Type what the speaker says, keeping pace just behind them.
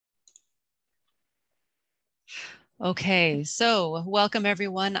Okay, so welcome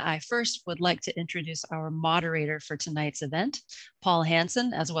everyone. I first would like to introduce our moderator for tonight's event, Paul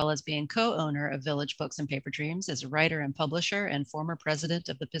Hanson, as well as being co-owner of Village Books and Paper Dreams, is a writer and publisher and former president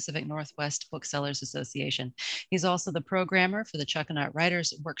of the Pacific Northwest Booksellers Association. He's also the programmer for the Chuckanut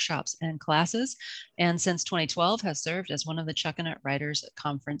Writers workshops and classes, and since 2012 has served as one of the Chuckanut Writers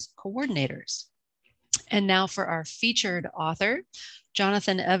Conference coordinators. And now for our featured author.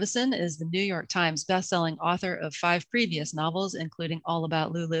 Jonathan Evison is the New York Times bestselling author of 5 previous novels, including All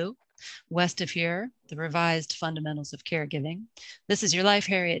About Lulu, West of Here, The Revised Fundamentals of Caregiving, This Is Your Life,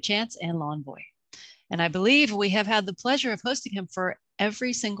 Harriet Chance, and Lawn Boy. And I believe we have had the pleasure of hosting him for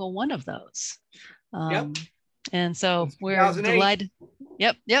every single one of those. Yep. And so we're delighted.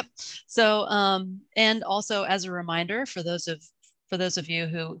 Yep. So, and also as a reminder for those of you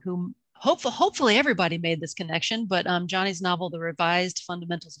who hopefully everybody made this connection, but Johnny's novel, The Revised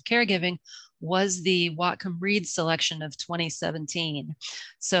Fundamentals of Caregiving, was the Whatcom Read selection of 2017.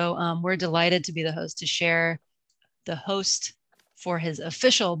 So we're delighted to be the host to share the host for his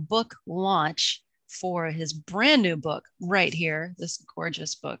official book launch for his brand new book right here, this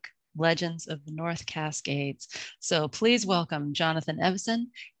gorgeous book, Legends of the North Cascades. So please welcome Jonathan Evison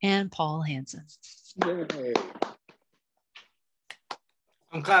and Paul Hanson. Yay.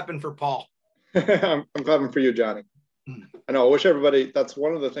 I'm clapping for Paul. I'm clapping for you, Johnny. I know. I wish everybody. That's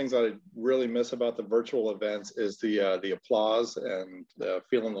one of the things I really miss about the virtual events is the applause and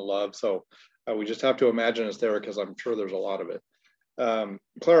feeling the love. So we just have to imagine it's there because I'm sure there's a lot of it.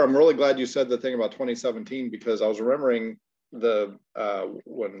 Claire, I'm really glad you said the thing about 2017 because I was remembering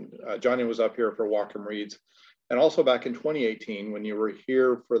when Johnny was up here for Whatcom Reads, and also back in 2018 when you were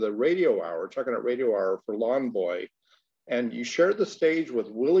here for the radio hour, Chuckanut Radio Hour for Lawn Boy. And you shared the stage with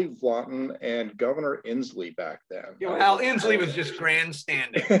Willie Vlotton and Governor Inslee back then. Yeah, well, Inslee was just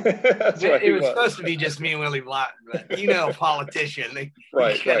grandstanding. It was supposed to be just me and Willie Vlotton, but you know, politician. They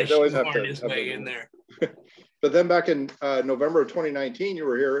always have to his way in there. But then back in November of 2019, you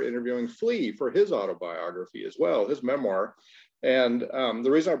were here interviewing Flea for his autobiography as well, his memoir. And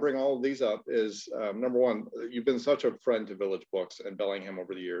the reason I bring all of these up is, number one, you've been such a friend to Village Books and Bellingham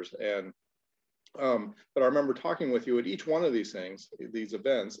over the years. And but I remember talking with you at each one of these things, these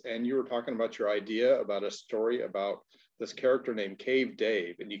events, and you were talking about your idea about a story about this character named Cave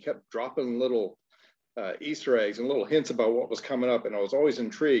Dave, and you kept dropping little Easter eggs and little hints about what was coming up, and I was always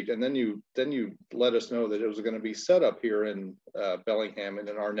intrigued. And then you let us know that it was going to be set up here in Bellingham and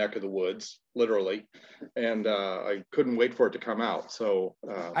in our neck of the woods, literally, and I couldn't wait for it to come out. So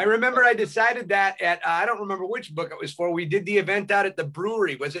I remember I decided that at I don't remember which book it was for. We did the event out at the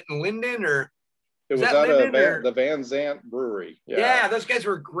brewery. Was it in Linden or? It was at the Van Zant Brewery. Yeah, those guys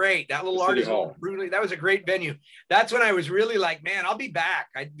were great. That little artisan brewery, that was a great venue. That's when I was really like, man, I'll be back.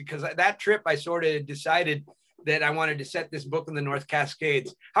 Because that trip, I sort of decided that I wanted to set this book in the North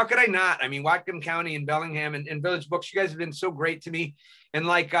Cascades. How could I not? I mean, Whatcom County and Bellingham and Village Books, you guys have been so great to me. And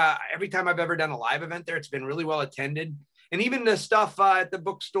like every time I've ever done a live event there, it's been really well attended. And even the stuff at the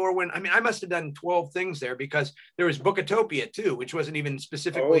bookstore I must have done 12 things there because there was Bookatopia too, which wasn't even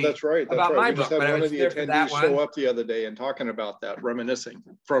specifically that's right. my book. But one of the attendees show up the other day and talking about that, reminiscing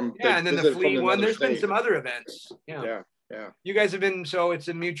from and then the Flea one. There's been some other events. Yeah. You guys have been, so it's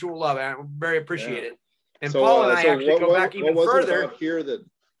a mutual love. I very appreciate it. And so, Paul and I actually go back even further. What was it about here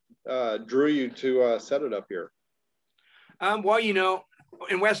that drew you to set it up here? Well, you know,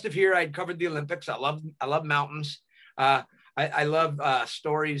 in West of Here, I'd covered the Olympics. I love mountains. I love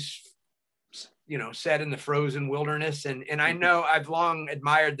stories, you know, set in the frozen wilderness. And I know I've long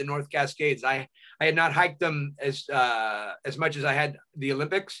admired the North Cascades. I had not hiked them as much as I had the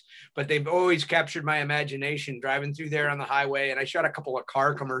Olympics, but they've always captured my imagination driving through there on the highway. And I shot a couple of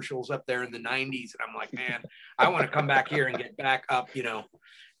car commercials up there in the 90s. And I'm like, man, I want to come back here and get back up,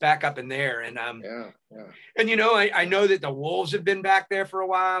 back up in there. And and you know, I know that the wolves have been back there for a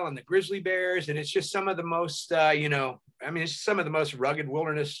while and the grizzly bears, and it's just some of the most it's some of the most rugged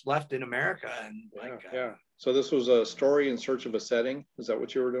wilderness left in America. And so this was a story in search of a setting. Is that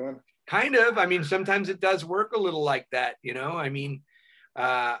what you were doing? Kind of. I mean, sometimes it does work a little like that, you know. I mean,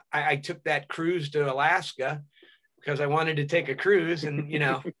 I took that cruise to Alaska because I wanted to take a cruise, and you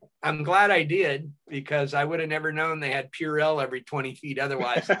know, I'm glad I did because I would have never known they had Purell every 20 feet.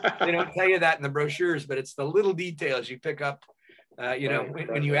 Otherwise, they don't tell you that in the brochures, but it's the little details you pick up,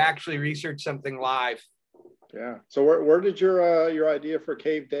 when you actually research something live. Yeah. So where did your idea for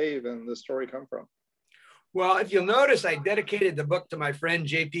Cave Dave and the story come from? Well, if you'll notice, I dedicated the book to my friend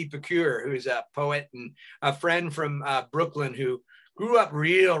J.P. Pecure, who's a poet and a friend from Brooklyn who grew up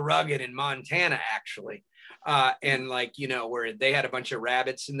real rugged in Montana, actually. And like, you know, where they had a bunch of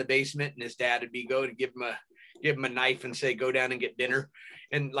rabbits in the basement and his dad would go to give him give him a knife and say, go down and get dinner.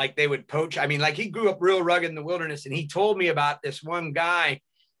 And like they would poach. I mean, like he grew up real rugged in the wilderness. And he told me about this one guy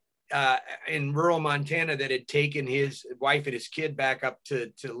in rural Montana that had taken his wife and his kid back up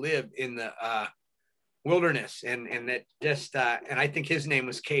to live in the wilderness. And that just, and I think his name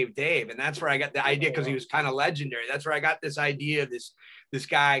was Cave Dave. And that's where I got the idea, because he was kind of legendary. That's where I got this idea of this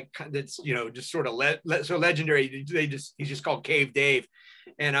guy that's, you know, just sort of so legendary. He's just called Cave Dave.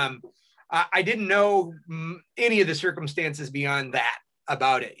 And I didn't know any of the circumstances beyond that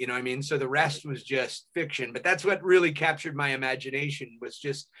about it, you know what I mean? So the rest was just fiction, but that's what really captured my imagination, was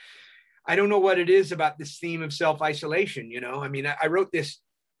just, I don't know what it is about this theme of self-isolation, you know? I mean, I wrote this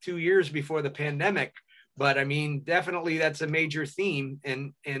 2 years before the pandemic, but I mean, definitely that's a major theme.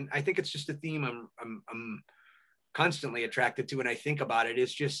 And I think it's just a theme I'm constantly attracted to when I think about it.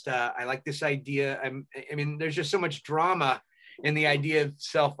 It's just, I like this idea. I mean, there's just so much drama in the idea of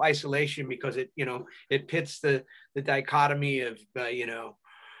self-isolation, because it, you know, it pits the dichotomy of, you know,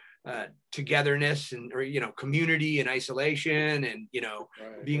 togetherness and, or, you know, community and isolation, and, you know,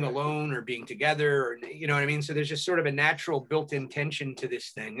 being alone or being together, or, you know what I mean? So there's just sort of a natural built-in tension to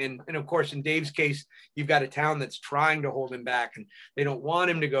this thing. And of course, in Dave's case, you've got a town that's trying to hold him back, and they don't want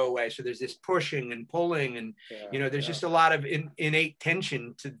him to go away. So there's this pushing and pulling, and, you know, there's just a lot of innate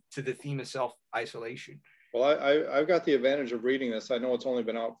tension to the theme of self-isolation. Well, I've got the advantage of reading this. I know it's only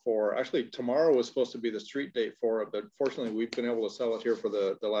been out for, actually tomorrow was supposed to be the street date for it, but fortunately we've been able to sell it here for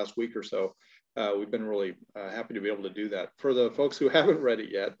the last week or so. We've been really happy to be able to do that. For the folks who haven't read it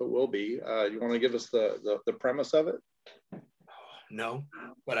yet, but will be, you want to give us the premise of it? No,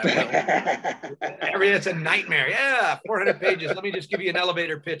 but I will. I mean, it's a nightmare. Yeah, 400 pages. Let me just give you an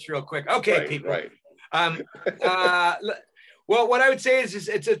elevator pitch real quick. Okay, people. Right. Well, what I would say is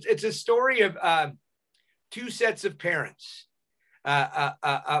it's a story of two sets of parents,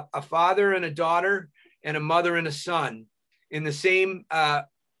 a father and a daughter, and a mother and a son in the same North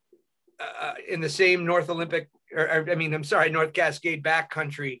Cascade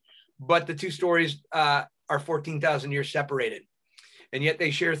backcountry, but the two stories are 14,000 years separated, and yet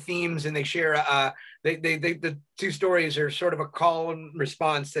they share themes, and they share the two stories are sort of a call and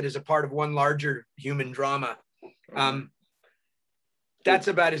response that is a part of one larger human drama. That's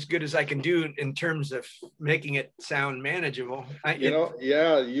about as good as I can do in terms of making it sound manageable.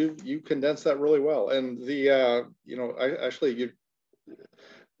 You condensed that really well. And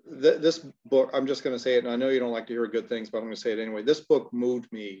this book, I'm just going to say it, and I know you don't like to hear good things, but I'm going to say it anyway. This book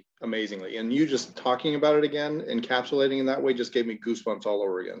moved me amazingly, and you just talking about it again, encapsulating in that way, just gave me goosebumps all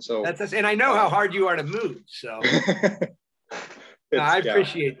over again. So and I know how hard you are to move, so I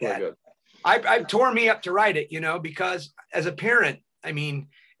appreciate that. I tore me up to write it, you know, because as a parent, I mean,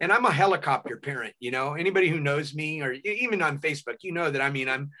 and I'm a helicopter parent, you know, anybody who knows me, or even on Facebook, you know that, I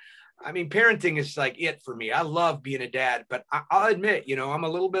mean, parenting is like it for me. I love being a dad, but I'll admit, you know, I'm a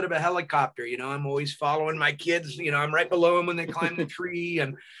little bit of a helicopter, you know, I'm always following my kids, you know, I'm right below them when they climb the tree.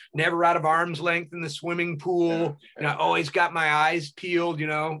 I'm never out of arm's length in the swimming pool. And I always got my eyes peeled, you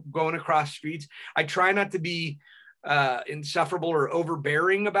know, going across streets. I try not to be insufferable or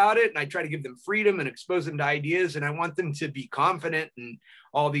overbearing about it. And I try to give them freedom and expose them to ideas. And I want them to be confident and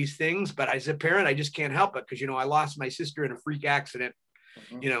all these things. But as a parent, I just can't help it, because, you know, I lost my sister in a freak accident,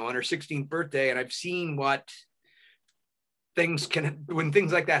 you know, on her 16th birthday. And I've seen what things can, when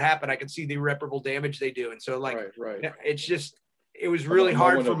things like that happen, I can see the irreparable damage they do. And so like, it's just, it was really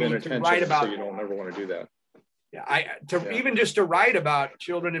hard for me to write about. So you don't ever want to do that. Yeah, even just to write about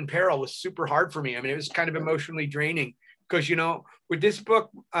children in peril was super hard for me. I mean, it was kind of emotionally draining, because, you know, with this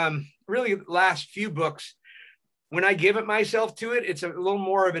book, really the last few books, when I give it myself to it, it's a little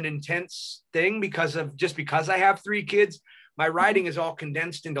more of an intense thing because I have 3 kids. My writing is all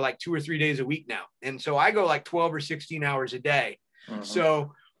condensed into like 2 or 3 days a week now. And so I go like 12 or 16 hours a day.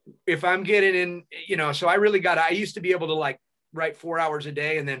 So if I'm getting in, you know, so I used to be able to like write 4 hours a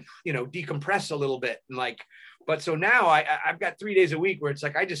day and then, you know, decompress a little bit, and like, but so now I've got 3 days a week where it's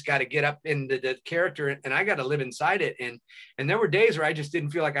like, I just got to get up into the character and I got to live inside it. And there were days where I just didn't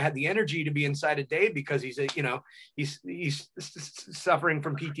feel like I had the energy to be inside of Dave, because he's suffering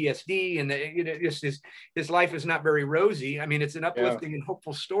from PTSD, and you know, just his life is not very rosy. I mean, it's an uplifting and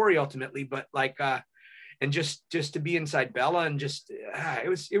hopeful story ultimately, but like, and just to be inside Bella, and just,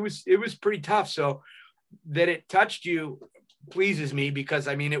 it was pretty tough. So that it touched you pleases me, because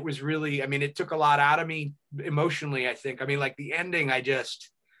I mean, it was really, I mean, it took a lot out of me emotionally, I think. I mean, like the ending, I just,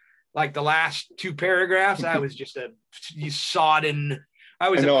 like the last 2 paragraphs, I was just sodden. I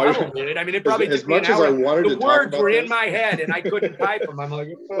was a puddle, dude. I mean, it probably took me an hour. The words were in my head and I couldn't type them. I'm like,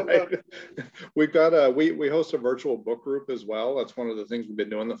 We've got we host a virtual book group as well. That's one of the things we've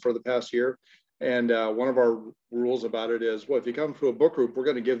been doing for the past year. And one of our rules about it is, well, if you come to a book group, we're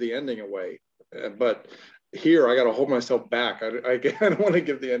going to give the ending away. But here, I got to hold myself back. I don't want to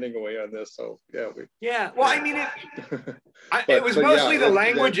give the ending away on this. So yeah. Yeah. Well, I mean, it was mostly the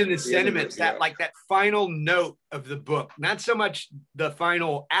language and the sentiments that like that final note of the book, not so much the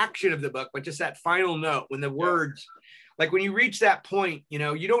final action of the book, but just that final note when the words, like when you reach that point, you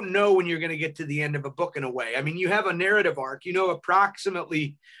know, you don't know when you're going to get to the end of a book in a way. I mean, you have a narrative arc, you know,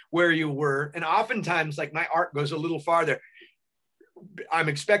 approximately where you were. And oftentimes like my arc goes a little farther. I'm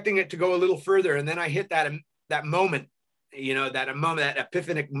expecting it to go a little further. And then I hit that moment, you know, that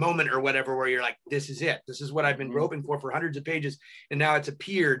epiphanic moment or whatever, where you're like, this is it. This is what I've been groping for hundreds of pages. And now it's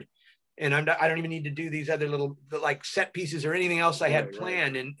appeared. And I don't even need to do these other little like set pieces or anything else I had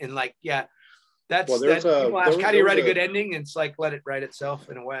planned. And like, yeah, that's, people ask, how do you write a good ending? And it's like, let it write itself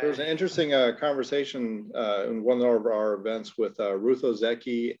in a way. There's an interesting conversation in one of our events with Ruth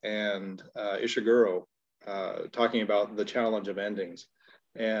Ozeki and Ishiguro, talking about the challenge of endings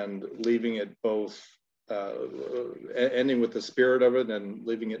and leaving it both, ending with the spirit of it and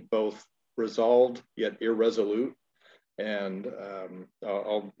leaving it both resolved yet irresolute. And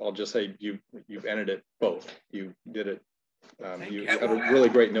I'll just say you've ended it both. You did it. You had a really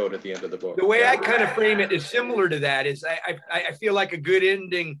great note at the end of the book. The way I kind of frame it is similar to that. Is I feel like a good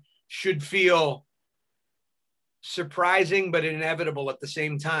ending should feel surprising but inevitable at the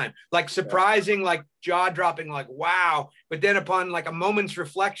same time. Like surprising, like jaw-dropping, like wow, but then upon like a moment's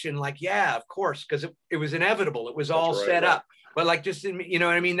reflection, like yeah, of course, because it was inevitable, it was all set up. But like just, you know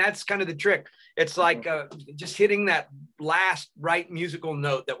what I mean, that's kind of the trick. It's like just hitting that last right musical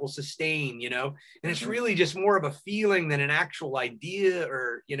note that will sustain, you know, and it's really just more of a feeling than an actual idea,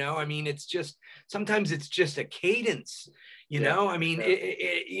 or, you know, I mean, it's just, sometimes it's just a cadence, you know, I mean,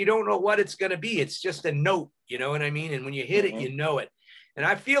 you don't know what it's going to be. It's just a note, you know what I mean? And when you hit it, you know it. And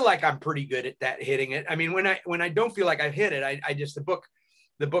I feel like I'm pretty good at that, hitting it. I mean, when I don't feel like I've hit it, I just,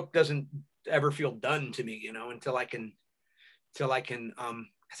 the book doesn't ever feel done to me, you know, until I can,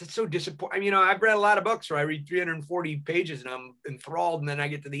 because it's so disappointing. I mean, you know, I've read a lot of books where I read 340 pages and I'm enthralled, and then I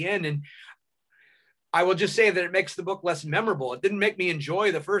get to the end, and I will just say that it makes the book less memorable. It didn't make me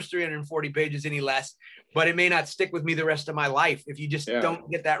enjoy the first 340 pages any less, but it may not stick with me the rest of my life if you just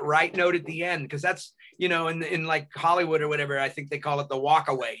don't get that right note at the end. Because that's, you know, in like Hollywood or whatever, I think they call it the walk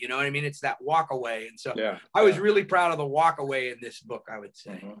away. You know what I mean? It's that walk away. And so I was really proud of the walk away in this book, I would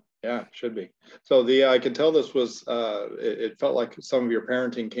say. Yeah, should be. So I could tell this was, it felt like some of your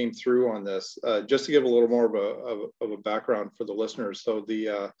parenting came through on this. Just to give a little more of a background for the listeners. So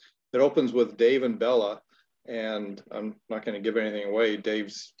it opens with Dave and Bella, and I'm not going to give anything away.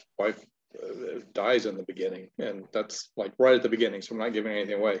 Dave's wife dies in the beginning, and that's like right at the beginning, so I'm not giving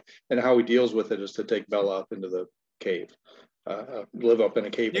anything away. And how he deals with it is to take Bella up into the cave. Live up in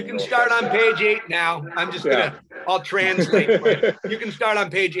a cave. You can start on page 8 now. I'm just I'll translate. You can start on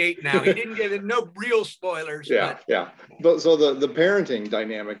page 8 now. He didn't give it, no real spoilers. But so the parenting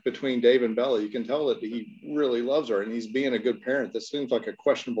dynamic between Dave and Bella, you can tell that he really loves her and he's being a good parent. This seems like a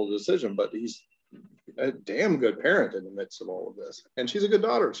questionable decision, but he's a damn good parent in the midst of all of this. And she's a good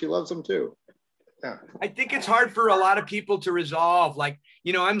daughter. She loves him too. Yeah. I think it's hard for a lot of people to resolve. Like,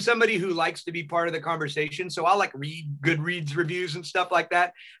 you know, I'm somebody who likes to be part of the conversation. So I'll like read Goodreads reviews and stuff like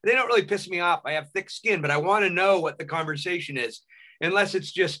that. They don't really piss me off. I have thick skin, but I want to know what the conversation is, unless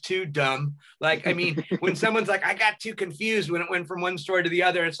it's just too dumb. Like, I mean, when someone's like, I got too confused when it went from one story to the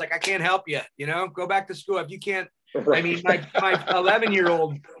other, it's like, I can't help you, you know, go back to school. If you can't, I mean, my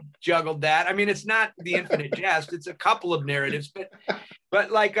 11-year-old juggled that. I mean, it's not the infinite jest. It's a couple of narratives,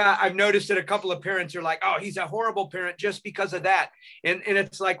 but like I've noticed that a couple of parents are like, oh, he's a horrible parent just because of that. And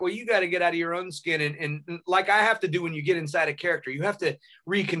it's like, well, you got to get out of your own skin. And like I have to do when you get inside a character, you have to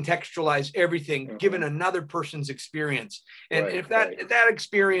recontextualize everything given another person's experience. And if that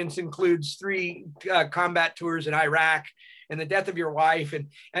experience includes 3 combat tours in Iraq and the death of your wife and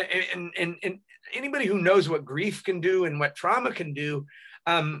anybody who knows what grief can do and what trauma can do,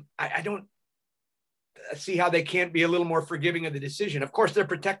 I don't see how they can't be a little more forgiving of the decision. Of course, they're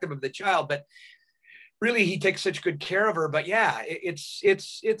protective of the child, but really he takes such good care of her. But yeah, it's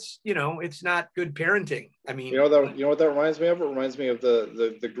you know, it's not good parenting. I mean, you know what that reminds me of? It reminds me of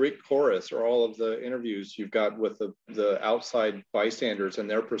the Greek chorus, or all of the interviews you've got with the outside bystanders and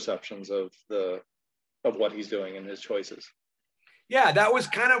their perceptions of what he's doing and his choices. Yeah, that was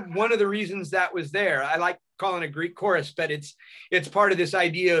kind of one of the reasons that was there. I like calling it Greek chorus, but it's part of this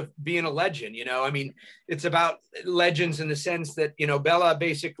idea of being a legend. You know, I mean, it's about legends in the sense that, you know, Bella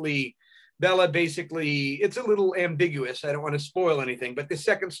basically, it's a little ambiguous. I don't want to spoil anything, but the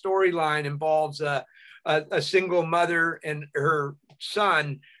second storyline involves a single mother and her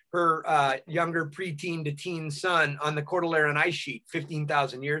son her younger preteen to teen son on the Cordilleran ice sheet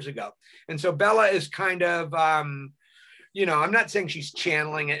 15,000 years ago. And so Bella is kind of, you know, I'm not saying she's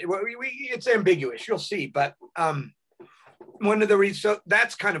channeling it. It's ambiguous, you'll see. But one of the reasons, so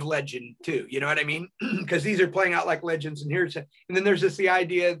that's kind of legend too, you know what I mean? Because these are playing out like legends. And then there's the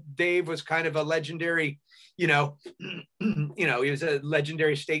idea Dave was kind of a legendary, you know, he was a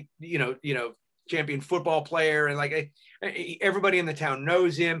legendary state, champion football player, and like everybody in the town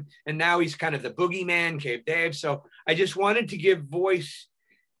knows him. And now he's kind of the boogeyman, Cave Dave. So I just wanted to give voice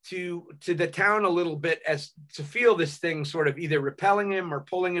to the town a little bit, as to feel this thing sort of either repelling him or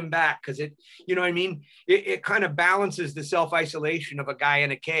pulling him back, because it, you know what I mean, it kind of balances the self-isolation of a guy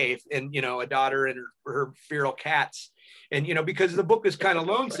in a cave and, you know, a daughter and her feral cats, and, you know, because the book is kind of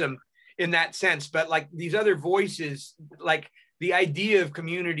lonesome in that sense, but like these other voices, like the idea of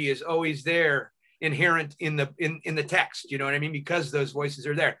community is always there, inherent in the text, you know what I mean, because those voices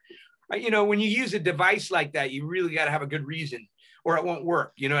are there. You know, when you use a device like that, you really got to have a good reason, or it won't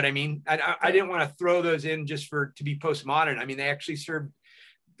work. You know what I mean? I didn't want to throw those in just to be postmodern. I mean, they actually serve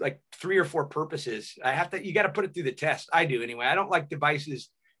like 3 or 4 purposes. You got to put it through the test. I do anyway. I don't like devices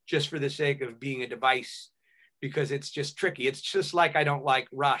just for the sake of being a device, because it's just tricky. It's just like I don't like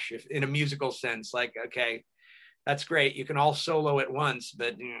Rush in a musical sense. Like, okay, that's great, you can all solo at once,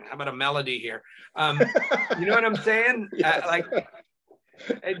 but how about a melody here? You know what I'm saying? Yeah. Like,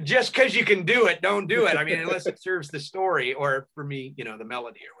 just because you can do it, don't do it. I mean, unless it serves the story, or for me, you know, the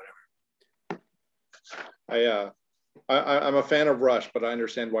melody or whatever. I'm a fan of Rush, but I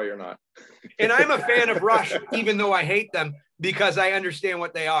understand why you're not. And I'm a fan of Rush, even though I hate them, because I understand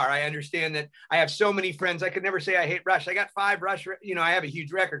what they are. I understand that I have so many friends. I could never say I hate Rush. I got 5 Rush, you know, I have a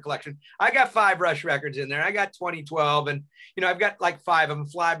huge record collection. I got 5 Rush records in there. I got 2012, and, you know, I've got like 5 of them,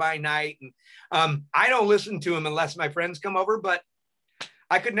 Fly By Night. And I don't listen to them unless my friends come over, but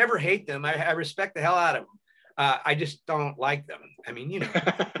I could never hate them. I respect the hell out of them. I just don't like them. I mean, you know,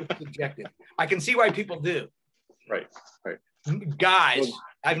 it's subjective. I can see why people do. Right. Guys,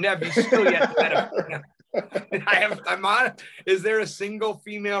 I've never still yet met I'm on. Is there a single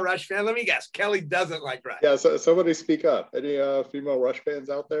female Rush fan? Let me guess. Kelly doesn't like Rush. Yeah, so somebody speak up. Any female Rush fans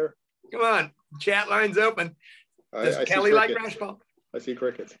out there? Come on, chat line's open. Does Kelly like Rush, Paul? I see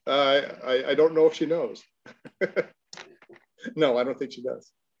crickets. I don't know if she knows. No, I don't think she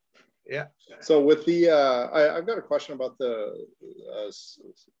does. Yeah. So with the, I've got a question about the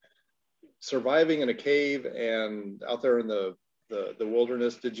surviving in a cave and out there in the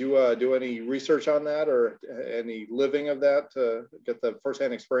wilderness. Did you do any research on that, or any living of that to get the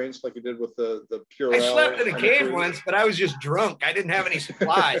firsthand experience like you did with the Purell? I slept in a cave once, but I was just drunk. I didn't have any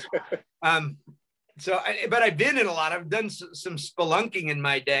supplies. But I've been in a lot. I've done some spelunking in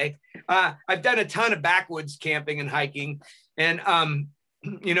my day. I've done a ton of backwoods camping and hiking. And,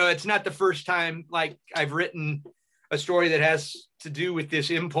 you know, it's not the first time like I've written a story that has to do with this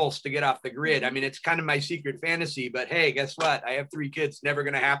impulse to get off the grid. I mean, it's kind of my secret fantasy, but hey, guess what? I have 3 kids, never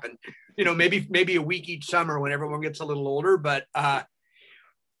going to happen. You know, maybe a week each summer when everyone gets a little older, but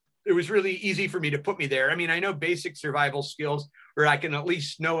it was really easy for me to put me there. I mean, I know basic survival skills, or I can at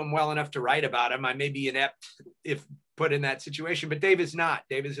least know them well enough to write about them. I may be inept if put in that situation, but Dave is not.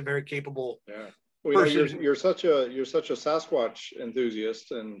 Dave is a very capable Well, you know, you're such a Sasquatch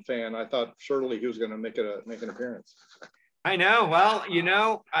enthusiast and fan. I thought surely he was going to make an appearance. I know. Well, you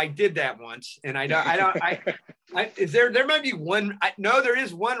know, I did that once, and there might be one. No, there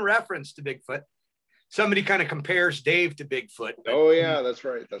is one reference to Bigfoot. Somebody kind of compares Dave to Bigfoot. Oh yeah, that's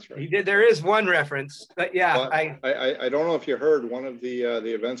right. He did. There is one reference, but yeah, well, I don't know if you heard one of the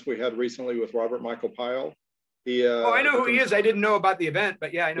events we had recently with Robert Michael Pyle. I know who he is. I didn't know about the event,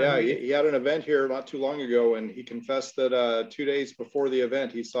 but yeah, I know. Yeah, he had an event here not too long ago, and he confessed that 2 days before the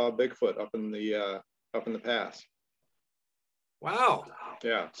event, he saw Bigfoot up in the pass. Wow.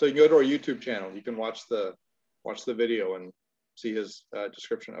 Yeah. So you can go to our YouTube channel. You can watch the video and see his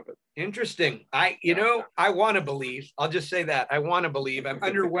description of it. Interesting. I want to believe. I'll just say that I want to believe. I'm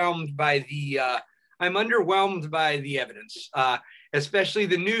underwhelmed by the evidence, especially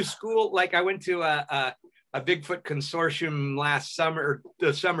the new school. Like I went to a Bigfoot consortium last summer,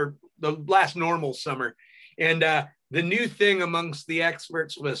 the last normal summer. And the new thing amongst the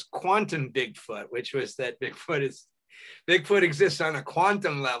experts was quantum Bigfoot, which was that Bigfoot exists on a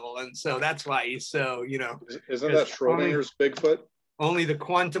quantum level. And so that's why he's so, you know. Isn't that Schrodinger's Bigfoot? Only the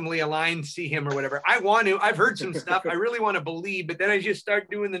quantumly aligned see him or whatever. I've heard some stuff. I really want to believe, but then I just start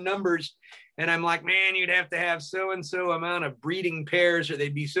doing the numbers and I'm like, man, you'd have to have so-and-so amount of breeding pairs or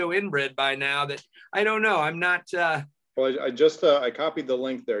they'd be so inbred by now that I don't know. I'm not. Well, I copied the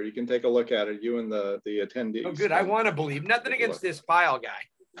link there. You can take a look at it, you and the attendees. Oh, good. I want to believe. Nothing against this Pyle guy.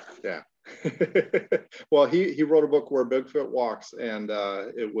 Yeah. Well, he wrote a book where Bigfoot walks, and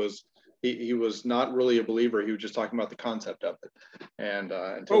he was not really a believer. He was just talking about the concept of it. And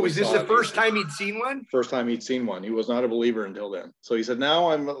until was this the first time he'd seen one? First time he'd seen one. He was not a believer until then. So he said,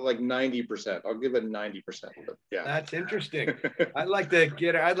 now I'm like 90%. I'll give it 90%. But yeah. That's interesting. I'd like to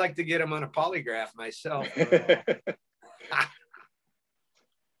get him on a polygraph myself.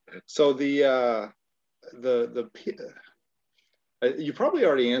 So you probably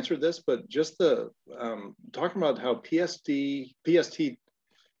already answered this, but just talking about how PTSD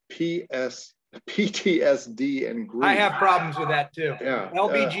and grief. I have problems with that too. Yeah.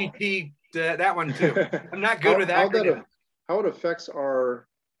 LBGT, that one too. I'm not good with that. How it affects our,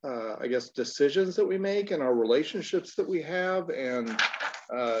 I guess, decisions that we make and our relationships that we have. And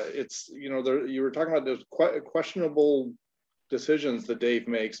it's, you were talking about those questionable decisions that Dave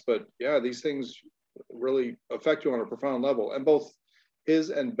makes, but yeah, these things really affect you on a profound level. And both his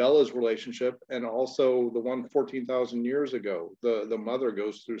and Bella's relationship, and also the one 14,000 years ago, the mother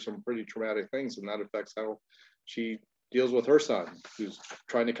goes through some pretty traumatic things, and that affects how she deals with her son, who's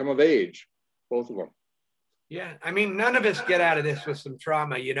trying to come of age, both of them. Yeah, I mean, none of us get out of this with some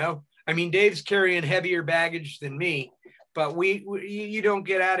trauma, I mean, Dave's carrying heavier baggage than me, but you don't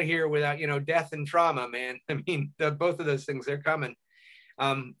get out of here without, death and trauma, man. I mean, both of those things, they're coming.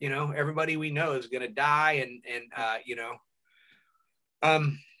 Everybody we know is going to die, and in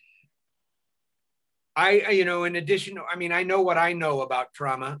addition, I mean, I know what I know about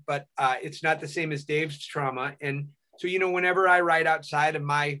trauma, but it's not the same as Dave's trauma. And so, whenever I write outside of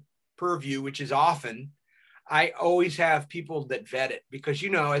my purview, which is often, I always have people that vet it, because,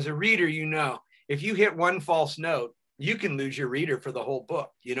 as a reader, if you hit one false note, you can lose your reader for the whole book.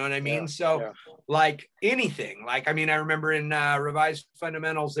 You know what I mean? Like anything, I remember in Revised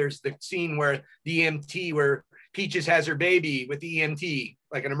Fundamentals, there's the scene where the EMT, where Peaches has her baby with the EMT,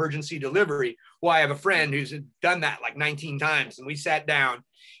 like an emergency delivery. Well, I have a friend who's done that like 19 times. And we sat down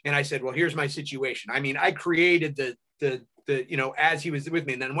and I said, well, here's my situation. I mean, I created the as he was with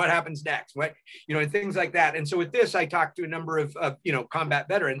me, and then what happens next, and things like that. And so with this, I talked to a number of combat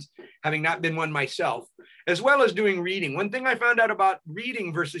veterans, having not been one myself, as well as doing reading. One thing I found out about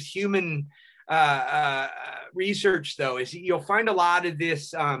reading versus human research, though, is you'll find a lot of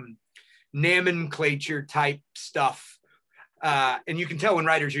this nomenclature type stuff. And you can tell when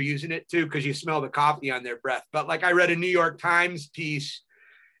writers are using it too, because you smell the coffee on their breath. But like, I read a New York Times piece,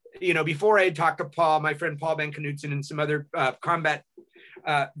 before I had talked to Paul, my friend Paul Ben Knudsen, and some other combat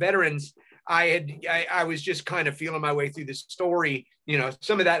veterans, I was just kind of feeling my way through the story.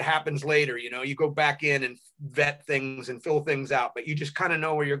 Some of that happens later. You go back in and vet things and fill things out, but you just kind of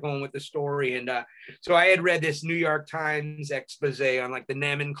know where you're going with the story. And so I had read this New York Times expose on like the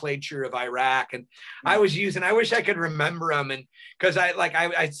nomenclature of Iraq, and I wish I could remember them. And because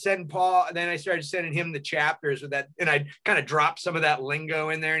I send Paul, and then I started sending him the chapters with that, and I kind of dropped some of that lingo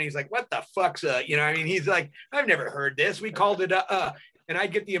in there, and he's like, "What the fuck's he's like, "I've never heard this. We called it and I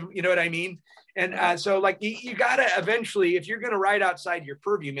get you know what I mean? And so like you gotta eventually, if you're gonna write outside your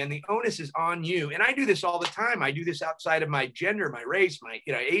purview, man, the onus is on you. And I do this all the time. I do this outside of my gender, my race, my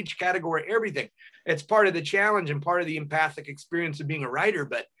age category, everything. It's part of the challenge and part of the empathic experience of being a writer.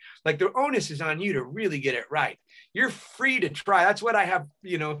 But like, the onus is on you to really get it right. You're free to try. That's what I have.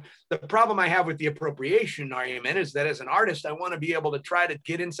 The problem I have with the appropriation argument is that as an artist, I want to be able to try to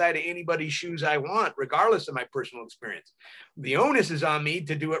get inside of anybody's shoes I want, regardless of my personal experience. The onus is on me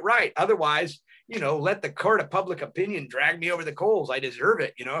to do it right. Otherwise, let the court of public opinion drag me over the coals. I deserve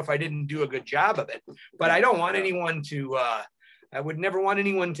it, if I didn't do a good job of it. But I don't want anyone to, I would never want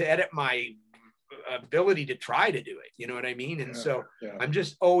anyone to edit my ability to try to do it. You know what I mean? And I'm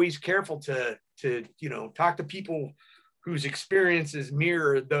just always careful to talk to people whose experiences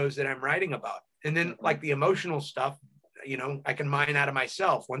mirror those that I'm writing about. And then like the emotional stuff, I can mine out of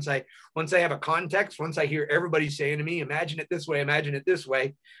myself. Once I have a context, once I hear everybody saying to me, imagine it this way,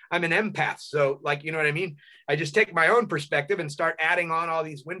 I'm an empath. So like, you know what I mean? I just take my own perspective and start adding on all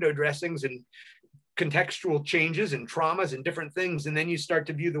these window dressings and contextual changes and traumas and different things. And then you start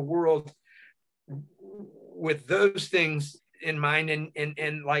to view the world with those things in mind,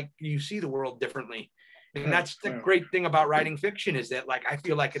 and like you see the world differently. And that's the great thing about writing fiction, is that like, I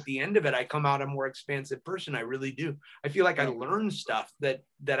feel like at the end of it, I come out a more expansive person. I really do. I feel like I learn stuff that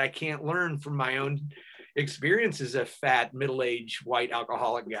I can't learn from my own experience as a fat, middle-aged, white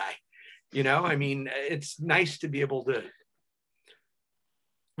alcoholic guy. I mean, it's nice to be able to,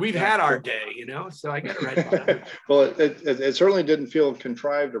 we've had our day, so I got to write about it. Well, it certainly didn't feel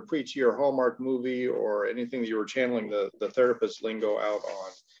contrived or preachy or Hallmark movie or anything that you were channeling the therapist lingo out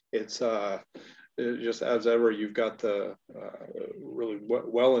on. just as ever, you've got the really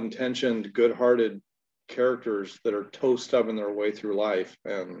well-intentioned, good-hearted characters that are toe stubbing their way through life,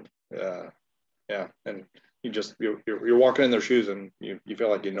 and yeah, and you're walking in their shoes, and you feel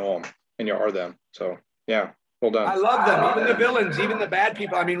like you know them, and you are them. So yeah, well done. I love them, even the villains, even the bad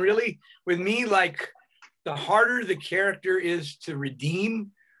people. I mean, really, with me, like, the harder the character is to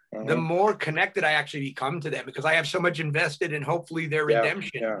redeem, the more connected I actually become to them, because I have so much invested in hopefully their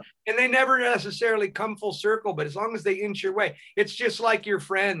redemption. And they never necessarily come full circle, but as long as they inch your way, it's just like your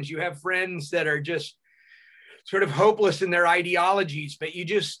friends. You have friends that are just sort of hopeless in their ideologies, but you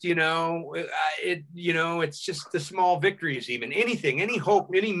just, it's just the small victories, even anything, any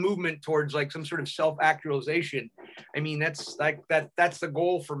hope, any movement towards like some sort of self-actualization. I mean, that's the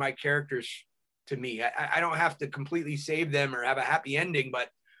goal for my characters. To me, I don't have to completely save them or have a happy ending, but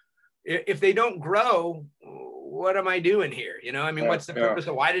if they don't grow, what am I doing here? I mean, what's the purpose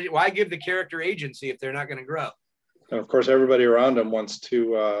of why give the character agency if they're not going to grow? And of course, everybody around them wants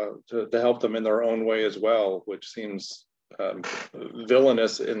to help them in their own way as well, which seems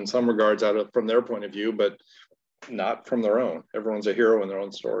villainous in some regards from their point of view, but not from their own. Everyone's a hero in their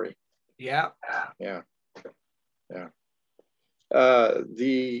own story. Yeah.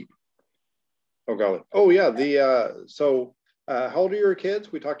 So how old are your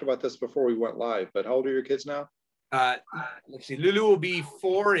kids? We talked about this before we went live, but how old are your kids now? Let's see. Lulu will be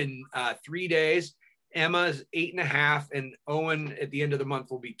 4 in 3 days. Emma's 8.5, and Owen at the end of the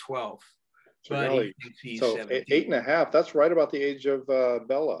month will be 12. So 8.5. That's right about the age of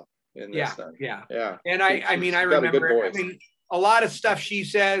Bella. In this then. Yeah. And I remember. I mean, a lot of stuff she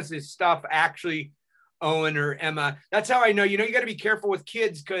says is stuff actually Owen or Emma. That's how I know. You got to be careful with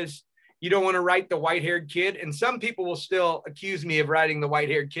kids, because you don't want to write the white-haired kid. And some people will still accuse me of writing the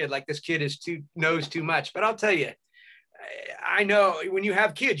white-haired kid, like this kid knows too much. But I'll tell you, I know when you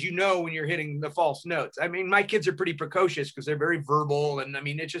have kids, when you're hitting the false notes. I mean, my kids are pretty precocious because they're very verbal. And I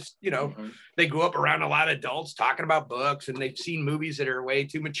mean, it's just, they grew up around a lot of adults talking about books, and they've seen movies that are way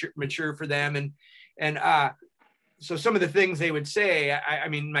too mature for them. And so some of the things they would say, I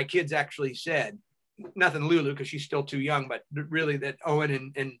mean, my kids actually said, nothing Lulu, because she's still too young, but really that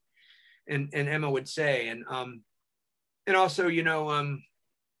Owen and Emma would say. And also,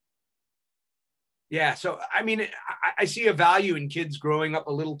 so I mean, I see a value in kids growing up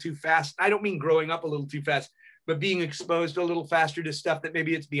a little too fast. I don't mean growing up a little too fast, but being exposed a little faster to stuff that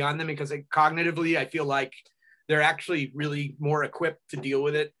maybe it's beyond them, because cognitively, I feel like they're actually really more equipped to deal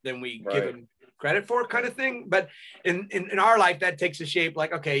with it than we give them credit for, kind of thing. But in our life, that takes a shape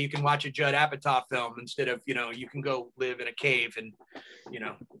like, okay, you can watch a Judd Apatow film instead of, you can go live in a cave and,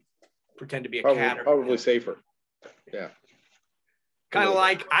 pretend to be a cat. Probably safer. Yeah. Kind of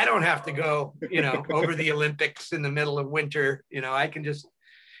like, I don't have to go, over the Olympics in the middle of winter. I can just,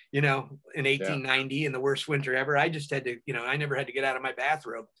 in 1890 in the worst winter ever, I just had to, I never had to get out of my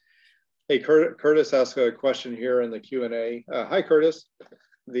bathrobe. Hey, Curtis asked a question here in the Q&A. Hi, Curtis.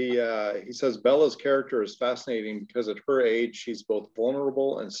 He says, Bella's character is fascinating because at her age, she's both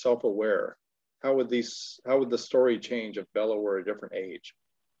vulnerable and self-aware. How would the story change if Bella were a different age?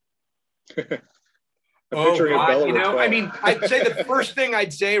 I mean, I'd say the first thing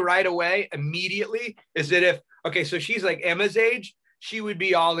I'd say right away, immediately, is that so she's like Emma's age, she would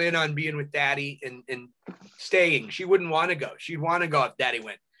be all in on being with Daddy and staying. She wouldn't want to go. She'd want to go if Daddy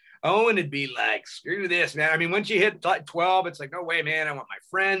went. Owen would be like, screw this, man. I mean, once you hit 12, it's like, no way, man. I want my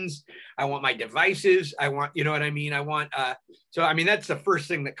friends. I want my devices. I want, you know what I mean? I want, so, I mean, that's the first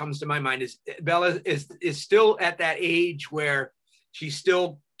thing that comes to my mind is Bella is still at that age where she's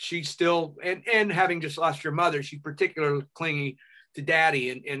still, and having just lost her mother, she's particularly clingy to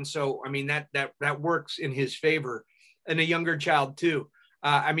Daddy. And so, I mean, that works in his favor, and a younger child too.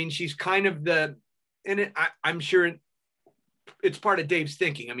 I mean, she's kind of I'm sure it's part of Dave's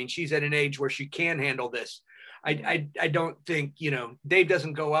thinking. I mean, she's at an age where she can handle this. I don't think, Dave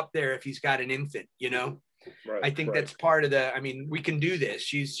doesn't go up there if he's got an infant, I think that's part of I mean, we can do this.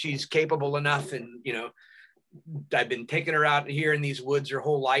 She's capable enough, and, I've been taking her out here in these woods her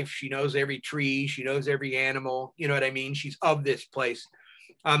whole life. She knows every tree. She knows every animal. You know what I mean? She's of this place.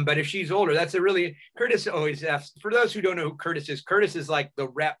 But if she's older, Curtis always asks, for those who don't know who Curtis is like the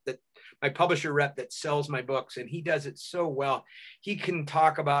rep my publisher rep that sells my books, and he does it so well. He can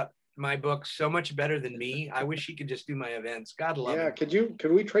talk about my books so much better than me. I wish he could just do my events. God love him.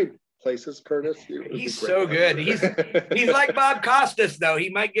 Could we trade places, Curtis? He's so good. He's like Bob Costas, though. He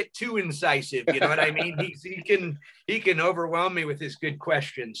might get too incisive. You know what I mean? He can overwhelm me with his good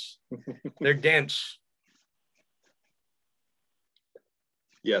questions. They're dense.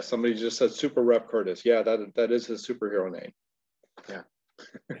 Yeah, somebody just said Super Rep Curtis. Yeah, that is his superhero name. Yeah.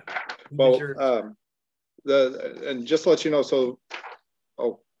 Well, and just to let you know, so,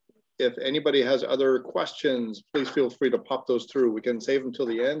 if anybody has other questions, please feel free to pop those through. We can save them till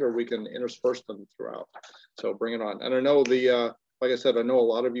the end, or we can intersperse them throughout. So bring it on. And I know like I said, I know a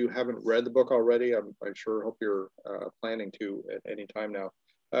lot of you haven't read the book already. I sure hope you're planning to at any time now.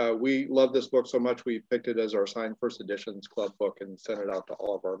 We love this book so much, we picked it as our signed first editions club book and sent it out to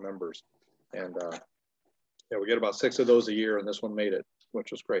all of our members. And yeah, we get about 6 of those a year, and this one made it,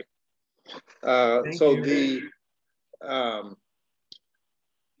 which was great.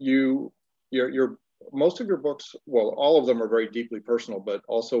 Your most of your books, well, all of them are very deeply personal, but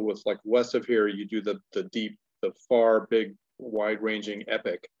also with like West of Here, you do the deep, the far, big, wide-ranging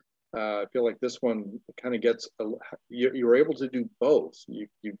epic. I feel like this one kind of gets, you're able to do both.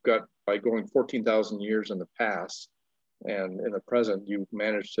 You've got, by going 14,000 years in the past and in the present, you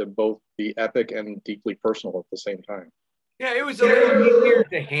managed to both be epic and deeply personal at the same time. Yeah, it was a little easier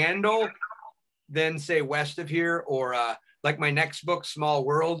to handle than say West of Here, or like my next book, Small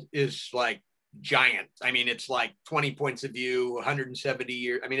World, is like giant. I mean, it's like 20 points of view, 170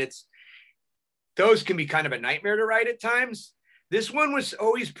 years. I mean, those can be kind of a nightmare to write at times. This one was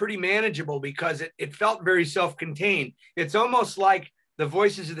always pretty manageable because it felt very self-contained. It's almost like the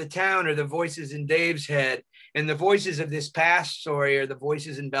voices of the town are the voices in Dave's head, and the voices of this past story are the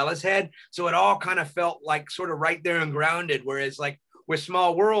voices in Bella's head. So it all kind of felt like sort of right there and grounded. Whereas like with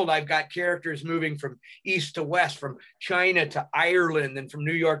Small World, I've got characters moving from east to west, from China to Ireland, and from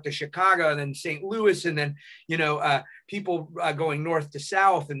New York to Chicago, and then St. Louis, and then, people going north to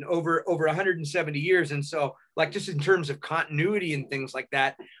south, and over 170 years. And so, like, just in terms of continuity and things like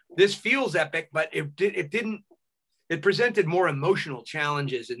that, this feels epic, but it presented more emotional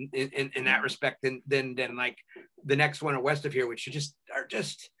challenges in that respect than like the next one, or West of Here, which are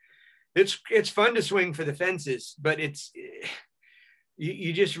just it's fun to swing for the fences, but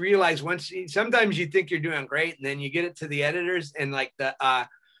you just realize sometimes you think you're doing great, and then you get it to the editors, and like a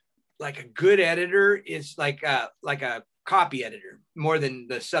good editor is like a copy editor more than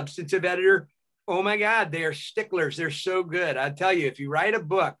the substantive editor. Oh my God, they are sticklers. They're so good. I tell you, if you write a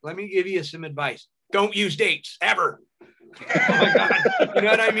book, let me give you some advice. Don't use dates ever. Oh my God. You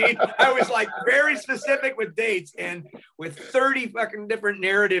know what I mean? I was like very specific with dates, and with 30 fucking different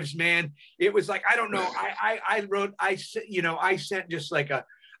narratives, man, it was like, I don't know. I sent just like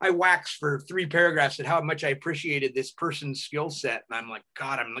I waxed for 3 paragraphs at how much I appreciated this person's skill set. And I'm like,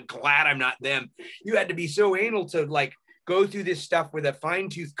 God, I'm glad I'm not them. You had to be so anal to like go through this stuff with a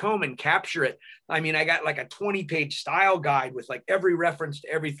fine-tooth comb and capture it. I mean, I got like a 20-page style guide with like every reference to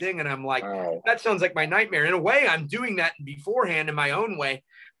everything. And I'm like, wow, that sounds like my nightmare. In a way, I'm doing that beforehand in my own way,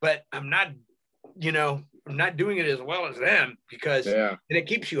 but I'm not doing it as well as them, because and it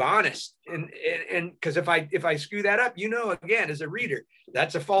keeps you honest. And because if I screw that up, again, as a reader,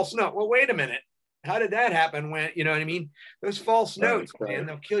 that's a false note. Well, wait a minute. How did that happen? When, you know what I mean? Those false notes, man,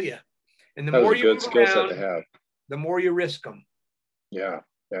 they'll kill you. And the more you move around, the more you risk them. Yeah.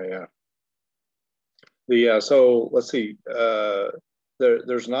 So let's see.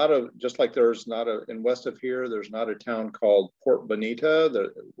 There's not in West of Here, there's not a town called Port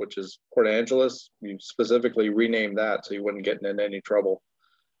Bonita, which is Port Angeles. You specifically renamed that so you wouldn't get in any trouble.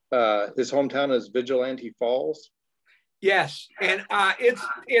 His hometown is Vigilante Falls. Yes, and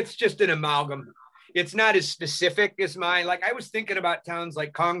it's just an amalgam. It's not as specific as mine. Like, I was thinking about towns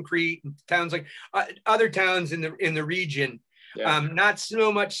like Concrete, and towns like other towns in the region. Yeah. Not so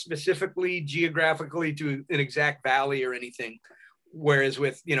much specifically geographically to an exact valley or anything. Whereas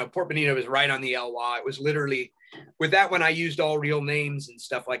with, Port Bonita was right on the Elwha. It was literally, with that one, I used all real names and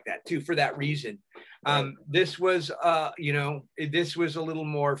stuff like that too, for that reason. Right. This was a little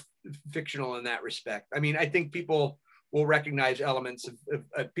more fictional in that respect. I mean, I think people will recognize elements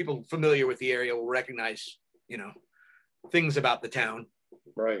of people familiar with the area will recognize, things about the town.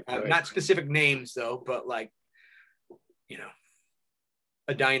 Right. Not specific names though, but like,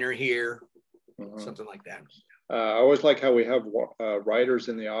 a diner here, something like that. I always like how we have writers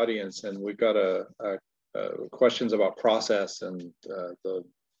in the audience, and we've got questions about process, and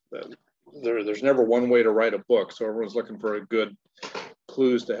there's never one way to write a book, so everyone's looking for a good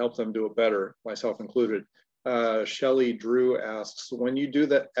clues to help them do it better, myself included. Shelley Drew asks, when you do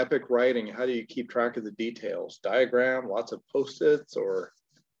the epic writing, how do you keep track of the details? Diagram, lots of Post-its, or?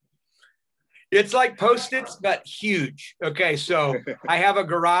 It's like Post-its, but huge. Okay, so I have a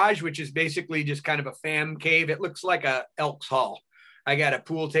garage, which is basically just kind of a fan cave. It looks like a Elks Hall. I got a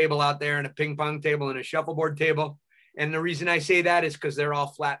pool table out there and a ping pong table and a shuffleboard table. And the reason I say that is because they're all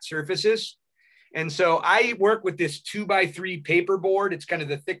flat surfaces. And so I work with this 2x3 paper board. It's kind of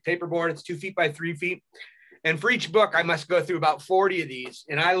the thick paper board. It's 2 feet by 3 feet. And for each book, I must go through about 40 of these,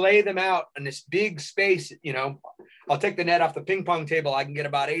 and I lay them out in this big space. You know, I'll take the net off the ping pong table. I can get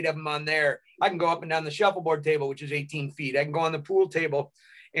about 8 of them on there. I can go up and down the shuffleboard table, which is 18 feet. I can go on the pool table,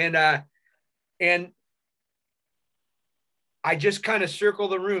 and I just kind of circle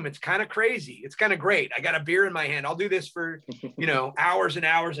the room. It's kind of crazy. It's kind of great. I got a beer in my hand. I'll do this for, you know, hours and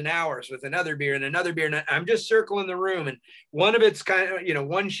hours and hours with another beer and another beer. And I'm just circling the room. And one of it's kind of, you know,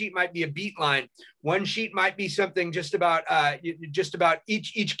 one sheet might be a beat line. One sheet might be something just about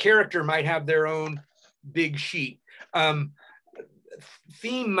each character might have their own big sheet.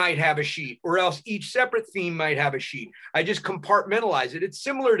 Theme might have a sheet, or else each separate theme might have a sheet. I just compartmentalize it. It's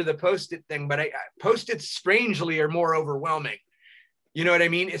similar to the Post-it thing, but Post-its strangely are more overwhelming. You know what I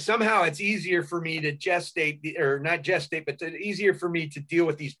mean? Somehow it's easier for me to easier for me to deal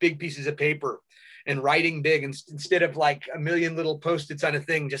with these big pieces of paper and writing big, instead of like a million little Post-its on a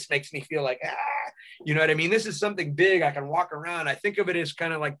thing. Just makes me feel like, you know what I mean? This is something big. I can walk around. I think of it as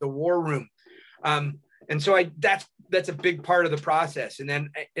kind of like the war room. And so that's a big part of the process. And then,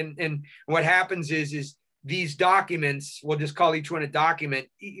 and what happens is these documents, we'll just call each one a document,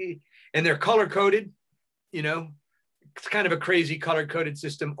 and they're color coded. You know, it's kind of a crazy color coded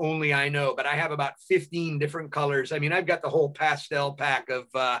system, only I know, but I have about 15 different colors. I mean, I've got the whole pastel pack of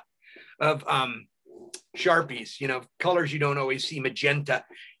Sharpies, you know, colors you don't always see, magenta,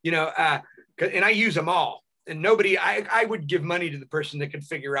 you know, and I use them all. And I would give money to the person that could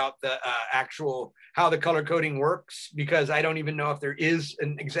figure out the actual, how the color coding works, because I don't even know if there is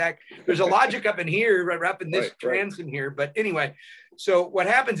an exact, there's a logic up in here, right up in this transom here. But anyway, so what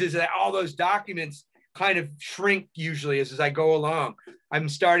happens is that all those documents kind of shrink usually as I go along. I'm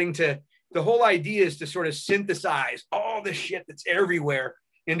starting to, the whole idea is to sort of synthesize all the shit that's everywhere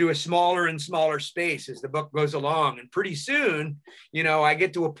into a smaller and smaller space as the book goes along. And pretty soon, you know, I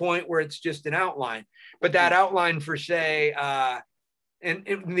get to a point where it's just an outline. But that outline for, say, and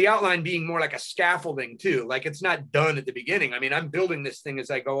the outline being more like a scaffolding too, like it's not done at the beginning. I mean, I'm building this thing as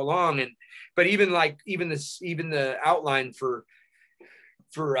I go along. But even the outline for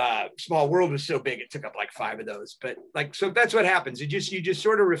Small World was so big, it took up like 5 of those. But like, so that's what happens. You just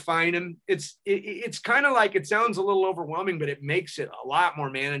sort of refine them. It's kind of like, it sounds a little overwhelming, but it makes it a lot more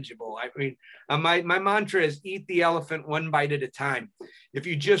manageable. I mean, my mantra is eat the elephant one bite at a time. If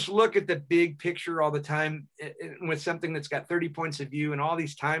you just look at the big picture all the time with something that's got 30 points of view and all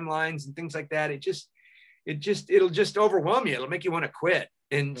these timelines and things like that, it'll just overwhelm you. It'll make you want to quit.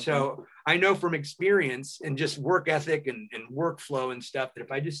 And so I know from experience and just work ethic and workflow and stuff, that if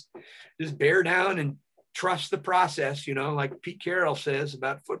I just bear down and trust the process, you know, like Pete Carroll says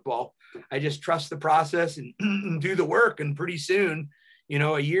about football, I just trust the process and do the work. And pretty soon, you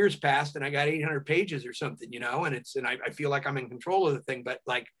know, a year's passed and I got 800 pages or something, you know, and I feel like I'm in control of the thing. But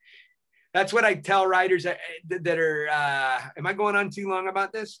like, that's what I tell writers that are, am I going on too long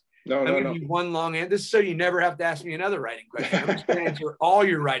about this? No. Give you one long answer. This is so you never have to ask me another writing question. I'm just going to answer all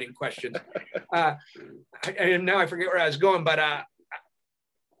your writing questions. And now I forget where I was going, but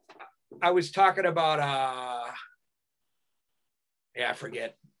I was talking about, I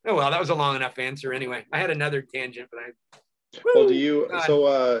forget. Oh, well, that was a long enough answer anyway. I had another tangent, but well, do you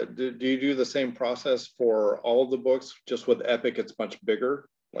do the same process for all of the books? Just with Epic, it's much bigger.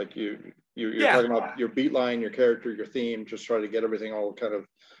 Like you're talking about your beat line, your character, your theme, just try to get everything all kind of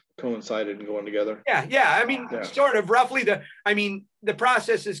coincided and going together. Yeah. I mean, sort of roughly the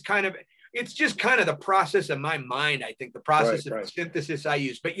process is kind of, it's just kind of the process of my mind. I think the process of synthesis I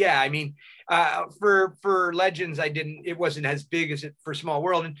use. But yeah, I mean, for Legends, it wasn't as big as it for Small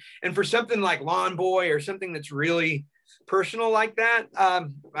World. And for something like Lawn Boy or something that's really personal like that,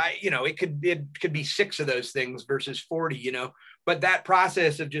 it could be 6 of those things versus 40, you know. But that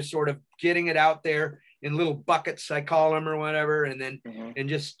process of just sort of getting it out there in little buckets, I call them, or whatever, and then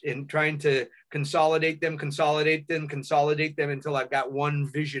and trying to consolidate them until I've got one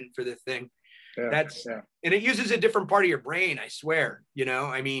vision for the thing. And it uses a different part of your brain, I swear, you know.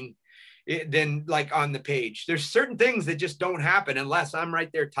 I mean, than like on the page. There's certain things that just don't happen unless I'm right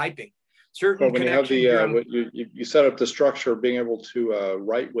there typing. Certain when you have you set up the structure, being able to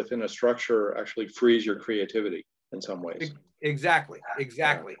write within a structure actually frees your creativity in some ways. Exactly.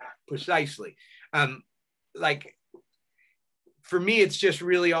 Precisely. Like for me, it's just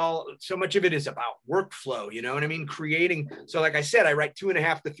really so much of it is about workflow, you know what I mean? Creating. So like I said, I write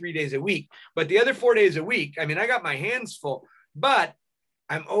 2.5 to 3 days a week, but the other 4 days a week, I mean, I got my hands full, but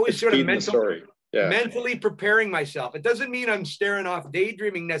I'm always sort of mentally preparing myself. It doesn't mean I'm staring off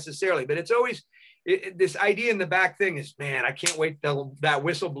daydreaming necessarily, but it's always, this idea in the back thing is, man, I can't wait till that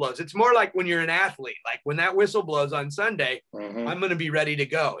whistle blows. It's more like when you're an athlete, like when that whistle blows on Sunday, I'm going to be ready to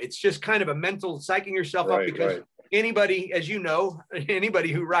go. It's just kind of a mental psyching yourself up, because anybody, as you know,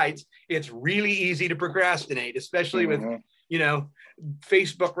 anybody who writes, it's really easy to procrastinate, especially with, you know,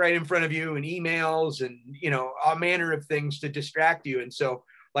 Facebook right in front of you and emails and, you know, all manner of things to distract you. And so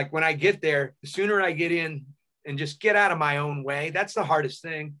like when I get there, the sooner I get in and just get out of my own way, that's the hardest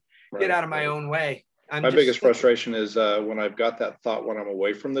thing. Get out of my own way. My biggest frustration is when I've got that thought when I'm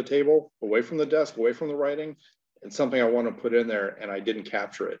away from the table, away from the desk, away from the writing, it's something I want to put in there and I didn't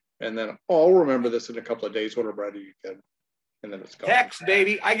capture it. And then I'll remember this in a couple of days when I'm ready again. And then it's gone. Text,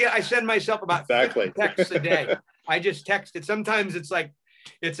 baby. I send myself about 50 texts a day. I just text it. Sometimes it's like,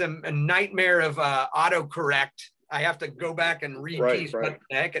 it's a nightmare of autocorrect. I have to go back and read what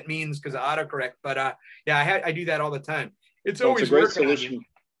the heck it means because of autocorrect. But yeah, I do that all the time. It's always a great solution.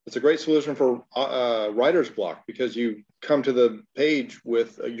 It's a great solution for writer's block, because you come to the page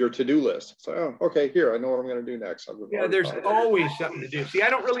with your to-do list. So, oh, okay, here, I know what I'm going to do next. Yeah, there's always something to do. See, I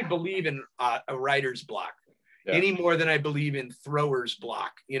don't really believe in a writer's block any more than I believe in thrower's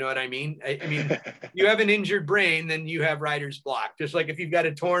block. You know what I mean? I mean, you have an injured brain, then you have writer's block. Just like if you've got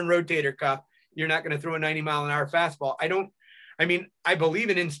a torn rotator cuff, you're not going to throw a 90-mile-an-hour fastball. I mean, I believe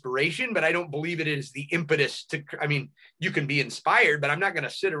in inspiration, but I don't believe it is the impetus to, I mean, you can be inspired, but I'm not going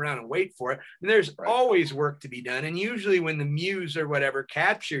to sit around and wait for it. And there's always work to be done. And usually when the muse or whatever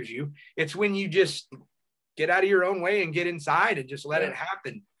captures you, it's when you just get out of your own way and get inside and just let it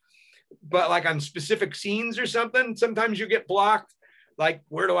happen. But like on specific scenes or something, sometimes you get blocked. Like,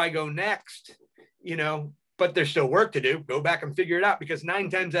 where do I go next? You know, but there's still work to do. Go back and figure it out, because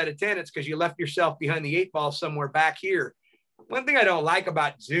 9 times out of 10, it's because you left yourself behind the 8 ball somewhere back here. One thing I don't like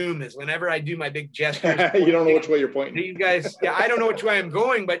about Zoom is whenever I do my big gestures, you don't know which way you're pointing. You guys, I don't know which way I'm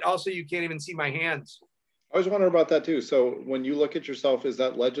going, but also you can't even see my hands. I was wondering about that too. So when you look at yourself, is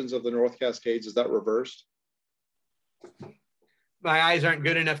that Legends of the North Cascades? Is that reversed? My eyes aren't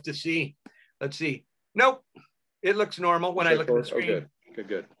good enough to see. Let's see. Nope. It looks normal when I look at the screen. Oh,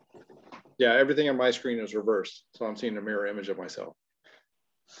 good. Yeah, everything on my screen is reversed. So I'm seeing a mirror image of myself.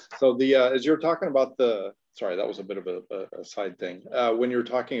 So as you're talking about sorry, that was a bit of a side thing. When you're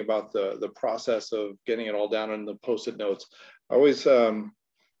talking about the process of getting it all down in the Post-it notes, I always,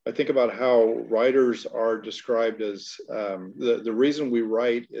 I think about how writers are described as, the reason we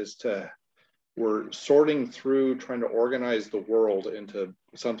write is we're sorting through, trying to organize the world into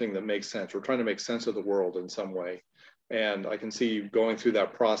something that makes sense. We're trying to make sense of the world in some way. And I can see you going through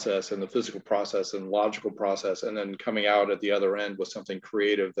that process, and the physical process and logical process, and then coming out at the other end with something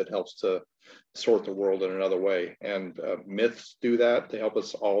creative that helps to sort the world in another way. And myths do that. They help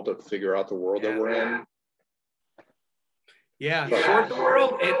us all to figure out the world that we're in. Yeah, sort the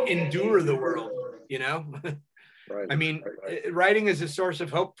world and endure the world, you know? Right. I mean, writing is a source of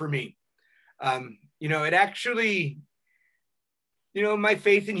hope for me. You know, it actually... You know, my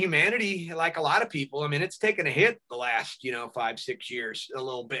faith in humanity, like a lot of people, I mean, it's taken a hit the last, 5-6 years, a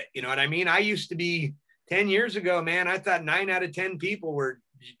little bit. You know what I mean? I used to be 10 years ago, man, I thought 9 out of 10 people were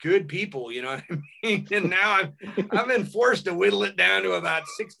good people, you know what I mean? And now I've been forced to whittle it down to about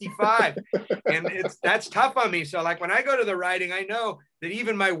 65. And that's tough on me. So like when I go to the writing, I know that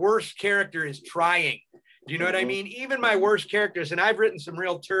even my worst character is trying. Do you know what I mean? Even my worst characters, and I've written some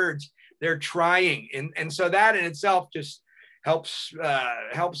real turds, they're trying. And so that in itself just helps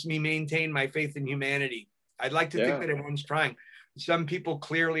me maintain my faith in humanity. I'd like to think that everyone's trying. Some people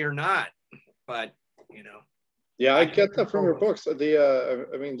clearly are not, but Yeah, I get that from your books. I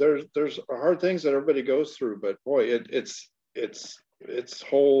mean, there's hard things that everybody goes through, but boy, its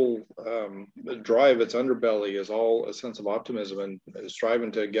whole drive, its underbelly is all a sense of optimism and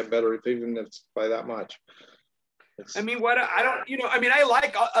striving to get better, even if it's by that much. I mean, I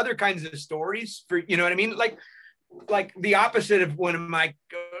like other kinds of stories for, you know what I mean? Like the opposite of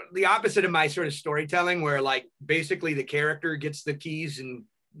my sort of storytelling, where like basically the character gets the keys and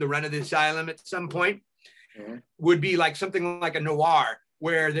the run of the asylum at some point, would be like something like a noir,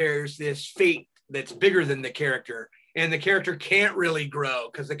 where there's this fate that's bigger than the character, and the character can't really grow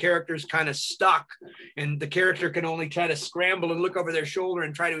because the character's kind of stuck, and the character can only try to scramble and look over their shoulder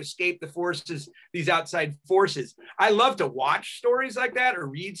and try to escape the forces, these outside forces. I love to watch stories like that or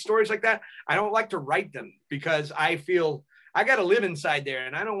read stories like that. I don't like to write them because I feel I got to live inside there,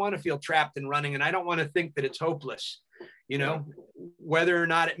 and I don't want to feel trapped and running, and I don't want to think that it's hopeless. Whether or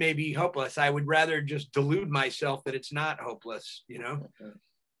not it may be hopeless, I would rather just delude myself that it's not hopeless,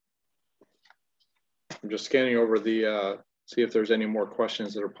 I'm just scanning over see if there's any more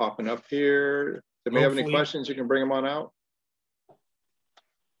questions that are popping up here. If you have any questions, you can bring them on out.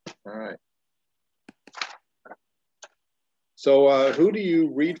 All right. So who do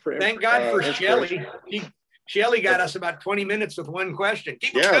you read for? Thank God for Shelley. Shelley got us about 20 minutes with one question.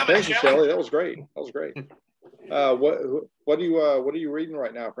 Keep coming, thank you, Shelley. That was great. That was great. What are you reading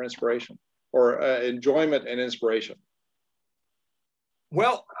right now for inspiration or enjoyment and inspiration?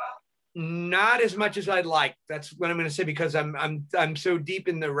 Well, not as much as I'd like. That's what I'm going to say, because I'm so deep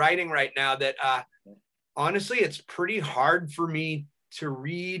in the writing right now that honestly, it's pretty hard for me to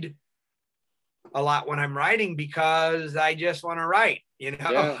read a lot when I'm writing, because I just want to write. You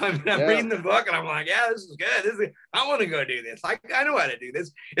know, I'm reading the book and I'm like, yeah, this is good. I want to go do this. I know how to do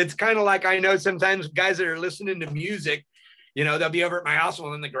this. It's kind of like, I know sometimes guys that are listening to music, you know, they'll be over at my house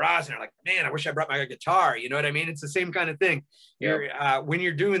while in the garage and they're like, man, I wish I brought my guitar. You know what I mean? It's the same kind of thing. You're when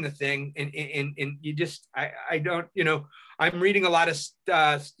you're doing the thing and you just, I don't, you know, I'm reading a lot of,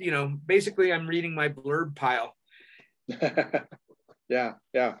 you know, basically I'm reading my blurb pile. Yeah.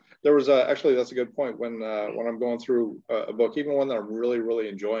 There was actually, that's a good point. When I'm going through a book, even one that I'm really, really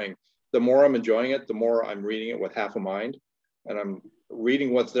enjoying, the more I'm enjoying it, the more I'm reading it with half a mind, and I'm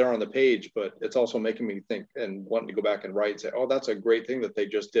reading what's there on the page, but it's also making me think and wanting to go back and write and say, oh, that's a great thing that they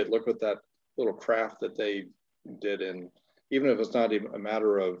just did. Look at that little craft that they did. And even if it's not even a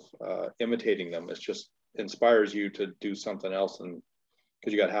matter of imitating them, it just inspires you to do something else, and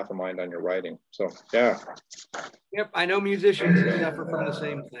because you got half a mind on your writing. So yeah. Yep, I know musicians suffer from the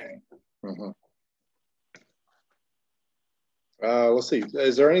same thing. Mm-hmm. Let's see.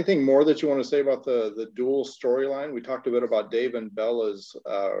 Is there anything more that you want to say about the dual storyline? We talked a bit about Dave and Bella's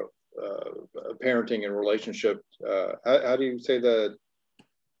parenting and relationship. How do you say the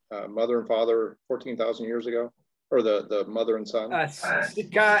mother and father 14,000 years ago, or the mother and son?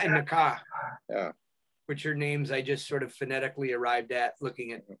 Sitka and Naka. Yeah. Which are names I just sort of phonetically arrived at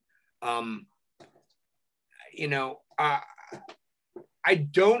looking at. You know, I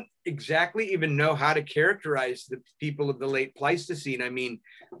don't exactly even know how to characterize the people of the late Pleistocene. I mean,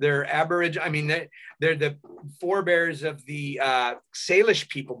 they're Aboriginal. I mean, they're the forebears of the Salish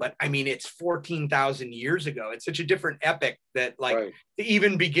people, but I mean, it's 14,000 years ago. It's such a different epoch that, like, to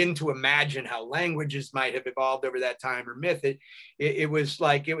even begin to imagine how languages might have evolved over that time, or myth, it was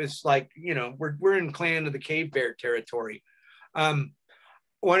like, you know, we're in Clan of the Cave Bear territory.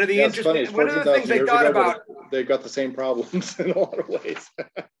 One of the interesting, one of the things I thought about, they've got the same problems in a lot of ways.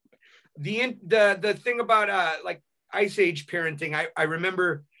 the thing about like Ice Age parenting, I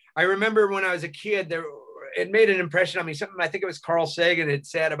remember when I was a kid, it made an impression on me. Something, I think it was Carl Sagan had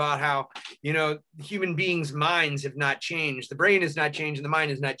said about how, you know, human beings' minds have not changed. The brain has not changed and the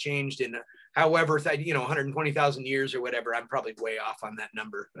mind has not changed in however, you know, 120,000 years or whatever. I'm probably way off on that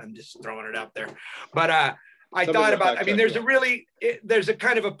number. I'm just throwing it out there. But I thought about, I mean, there's a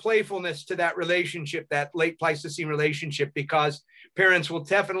kind of a playfulness to that relationship, that late Pleistocene relationship, because parents will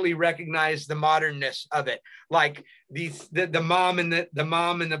definitely recognize the modernness of it. Like the mom and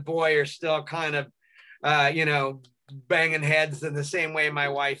the boy are still kind of, you know, banging heads in the same way my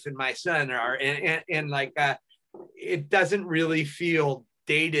wife and my son are. And like, it doesn't really feel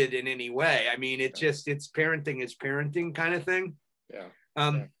dated in any way. I mean, it's parenting kind of thing.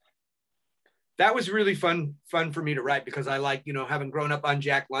 Yeah. That was really fun for me to write, because I like, you know, having grown up on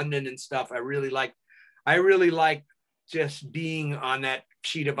Jack London and stuff, I really like just being on that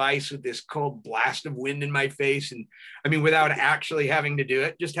sheet of ice with this cold blast of wind in my face. And I mean, without actually having to do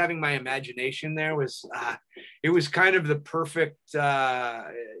it, just having my imagination there was, it was kind of the perfect,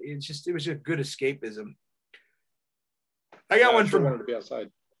 it was a good escapism. I got one from. Wanted to be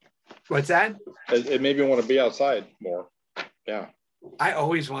outside. What's that? It made me want to be outside more. Yeah. I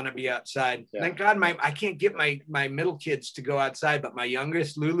always want to be outside. Yeah. Thank God I can't get my middle kids to go outside, but my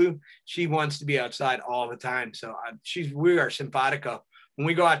youngest, Lulu, she wants to be outside all the time. So we are simpatico. When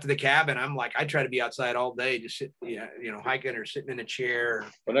we go out to the cabin, I'm like, I try to be outside all day, just sit, you know, hiking or sitting in a chair.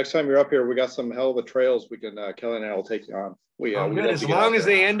 Well, next time you're up here, we got some hell of a trails we can, Kelly and I will take you on. As long as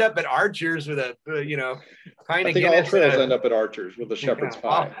they end up at Archer's with a, you know, kind of. I think all trails end up at Archer's with a shepherd's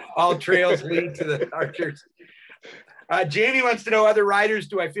pie. All trails lead to the Archer's. Jamie wants to know, other writers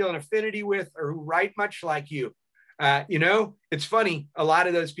do I feel an affinity with or who write much like you? You know, it's funny. A lot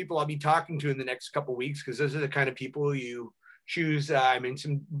of those people I'll be talking to in the next couple of weeks, because those are the kind of people you choose. I mean,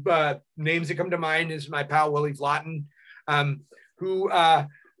 some names that come to mind is my pal, Willie Vlotten, who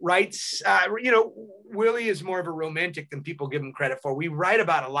writes, you know, Willie is more of a romantic than people give him credit for. We write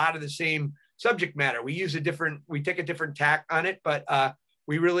about a lot of the same subject matter. We take a different tack on it, but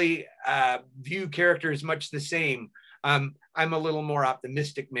we really view characters much the same. I'm a little more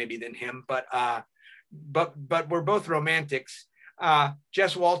optimistic maybe than him, but we're both romantics.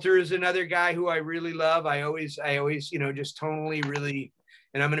 Jess Walter is another guy who I really love. I always, you know, just tonally really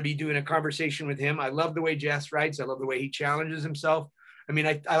and I'm going to be doing a conversation with him. I love the way Jess writes. I love the way he challenges himself. I mean,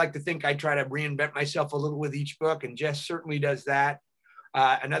 I like to think I try to reinvent myself a little with each book, and Jess certainly does that.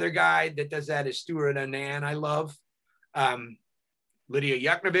 Another guy that does that is Stuart Anand, I love. Lydia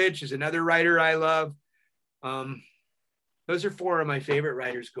Yuknovich is another writer I love. Those are four of my favorite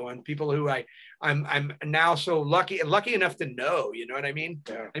writers going, people who I'm now so lucky enough to know, you know what I mean?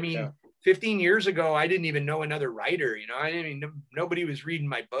 Yeah, I mean, yeah. 15 years ago, I didn't even know another writer, you know, I didn't even know, nobody was reading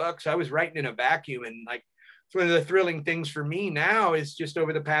my books. I was writing in a vacuum. And like, it's one of the thrilling things for me now is just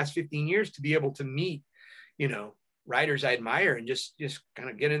over the past 15 years to be able to meet, you know, writers I admire and just kind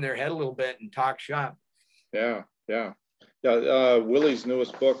of get in their head a little bit and talk shop. Yeah, yeah. Yeah, Willie's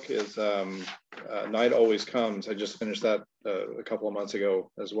newest book is Night Always Comes. I just finished that a couple of months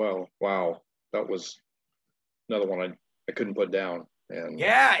ago as well. Wow, that was another one I couldn't put down. And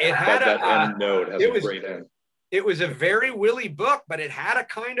yeah, it had that end note has a great end. It was a very Willie book, but it had a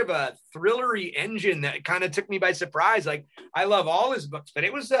kind of a thrillery engine that kind of took me by surprise. Like, I love all his books, but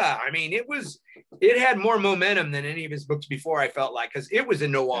it was, I mean, it had more momentum than any of his books before, I felt like, because it was a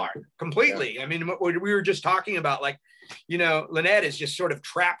noir completely. Yeah. I mean, what we were just talking about, like, you know, Lynette is just sort of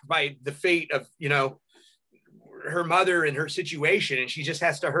trapped by the fate of, you know, her mother and her situation, and she just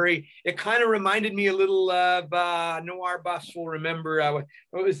has to hurry. It kind of reminded me a little of noir buffs will remember,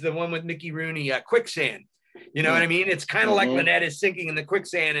 what was the one with Mickey Rooney, Quicksand. You know what I mean? It's kind of like Lynette is sinking in the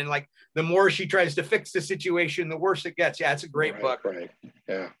quicksand, and like the more she tries to fix the situation, the worse it gets. Yeah, it's a great book. Right.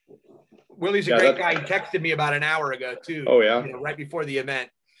 Yeah. Willie's a great guy. He texted me about an hour ago too. Oh yeah. You know, right before the event.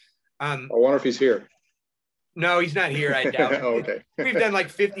 I wonder if he's here. No, he's not here. I doubt it. Oh, okay. We've done like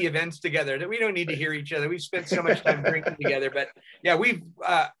 50 events together that we don't need to hear each other. We've spent so much time drinking together, but yeah, we've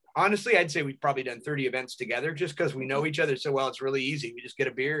honestly, I'd say we've probably done 30 events together just because we know each other so well. It's really easy. We just get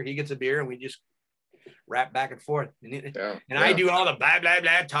a beer, he gets a beer, and we just rap back and forth. And I do all the blah, blah,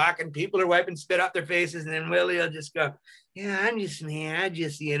 blah talk, and people are wiping spit off their faces. And then Willie will just go, yeah, I'm just me. I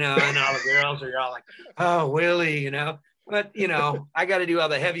just, you know, and all the girls are all like, oh, Willie, you know, but, you know, I got to do all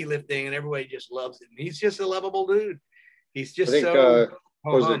the heavy lifting, and everybody just loves him. He's just a lovable dude. He's just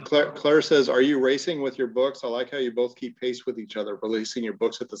Claire says, are you racing with your books? I like how you both keep pace with each other, releasing your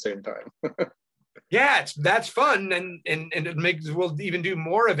books at the same time. Yeah, that's fun. And it makes, we'll even do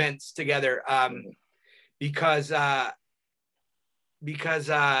more events together. Because the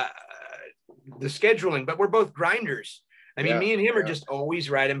scheduling, but we're both grinders. I mean, me and him are just always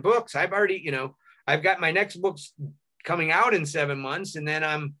writing books. I've already, you know, I've got my next book's coming out in 7 months. And then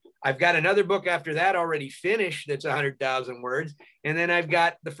I've got another book after that already finished. That's 100,000 words. And then I've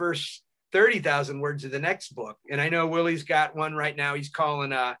got the first 30,000 words of the next book. And I know Willie's got one right now. He's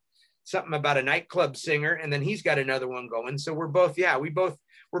calling something about a nightclub singer. And then he's got another one going. So we're both,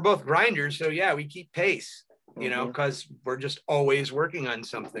 we're both grinders. So yeah, we keep pace, you know, because we're just always working on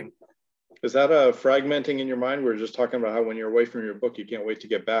something. Is that fragmenting in your mind? We were just talking about how when you're away from your book, you can't wait to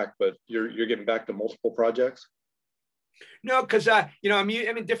get back, but you're getting back to multiple projects? No, because you know, I'm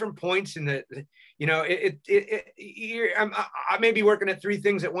at different points in the, you know, I may be working at 3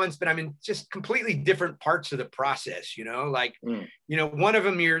 things at once, but I'm in just completely different parts of the process, you know, like, you know, one of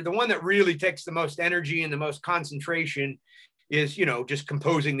them, the one that really takes the most energy and the most concentration is, you know, just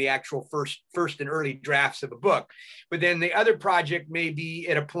composing the actual first and early drafts of a book. But then the other project may be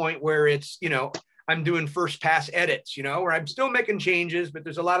at a point where it's, you know, I'm doing first pass edits, you know, where I'm still making changes, but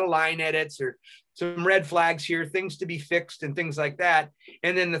there's a lot of line edits or some red flags here, things to be fixed and things like that.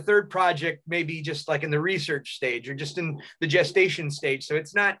 And then the third project may be just like in the research stage or just in the gestation stage. So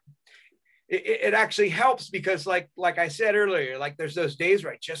it's not, it actually helps because like I said earlier, like there's those days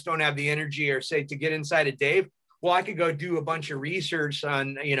where I just don't have the energy or say to get inside of Dave. Well, I could go do a bunch of research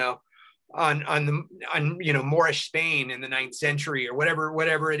on, you know, on you know, Moorish Spain in the 9th century or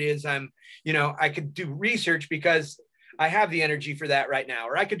whatever it is. You know, I could do research because I have the energy for that right now,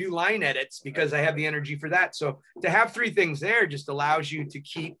 or I could do line edits because I have the energy for that. So to have 3 things there just allows you to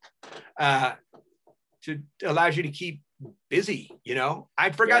keep busy, you know. I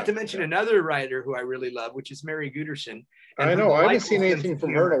forgot to mention another writer who I really love, which is Mary Guterson. I know. I haven't seen anything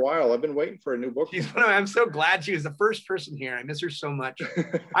from her in a while. I've been waiting for a new book. I'm so glad she was the first person here. I miss her so much.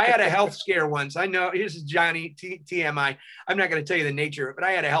 I had a health scare once. I know, here's Johnny TMI. I'm not going to tell you the nature of it, but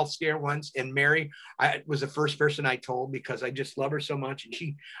I had a health scare once, and Mary was the first person I told because I just love her so much. And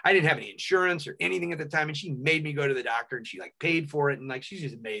I didn't have any insurance or anything at the time, and she made me go to the doctor, and she like paid for it, and like she's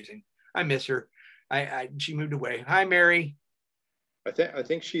just amazing. I miss her. She moved away. Hi, Mary. I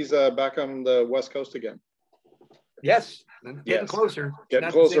think she's back on the West Coast again. Yes, getting closer.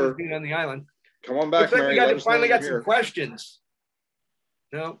 Getting closer. On the island. Come on back, Mary. We finally got some questions.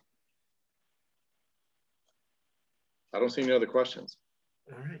 No, I don't see any other questions.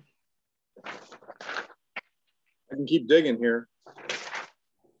 All right. I can keep digging here.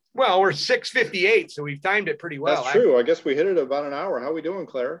 Well, we're 6:58, so we've timed it pretty well. That's true. I guess we hit it about an hour. How are we doing,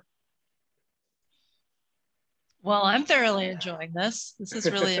 Claire? Well, I'm thoroughly enjoying this. This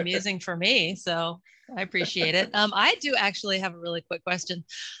is really amusing for me, so I appreciate it. I do actually have a really quick question.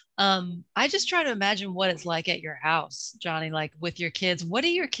 I just try to imagine what it's like at your house, Johnny, like with your kids. What do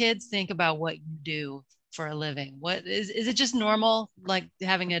your kids think about what you do for a living? What is it just normal, like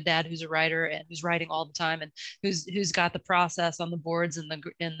having a dad who's a writer and who's writing all the time and who's got the process on the boards and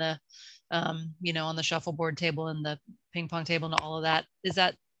the you know, on the shuffleboard table and the ping pong table and all of that? Is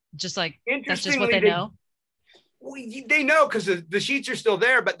that just like that's just what they know? They know because the sheets are still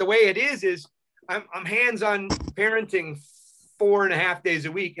there, but the way it is I'm hands-on parenting 4.5 days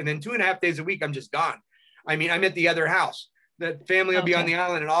a week, and then 2.5 days a week I'm just gone. I mean, I'm at the other house. The family will be on the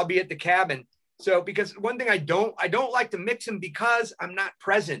island, and I'll be at the cabin. So, because one thing I don't like to mix them because I'm not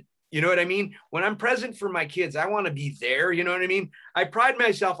present. You know what I mean? When I'm present for my kids, I want to be there. You know what I mean? I pride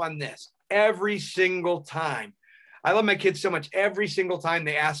myself on this every single time. I love my kids so much. Every single time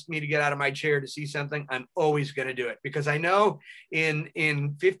they ask me to get out of my chair to see something, I'm always going to do it because I know in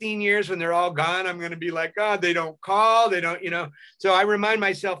 15 years when they're all gone, I'm going to be like, oh, they don't call, they don't, you know. So I remind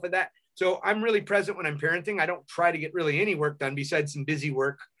myself of that. So I'm really present when I'm parenting. I don't try to get really any work done besides some busy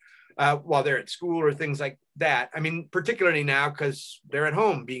work while they're at school or things like that. I mean, particularly now because they're at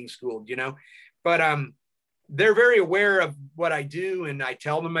home being schooled, you know. But they're very aware of what I do, and I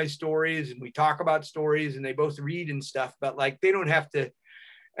tell them my stories and we talk about stories and they both read and stuff, but like they don't have to.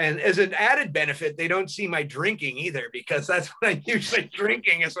 And as an added benefit, they don't see my drinking either, because that's what I'm usually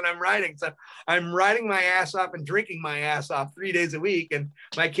drinking is when I'm writing. So I'm writing my ass off and drinking my ass off 3 days a week. And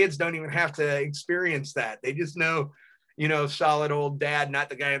my kids don't even have to experience that. They just know, you know, solid old dad, not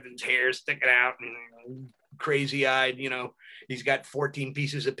the guy with his hair sticking out and crazy eyed, you know, he's got 14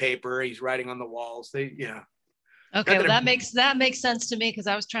 pieces of paper. He's writing on the walls. They, you know. Okay, well, that makes sense to me because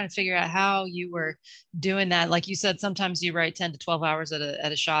I was trying to figure out how you were doing that. Like you said, sometimes you write 10 to 12 hours at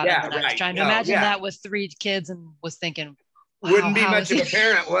a shot. Yeah, and I was trying to imagine that with 3 kids and was thinking, wow, wouldn't be much of a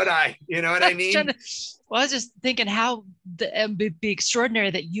parent, would I? You know what I mean? I was just thinking how it'd be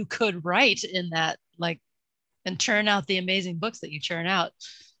extraordinary that you could write in that, like, and churn out the amazing books that you churn out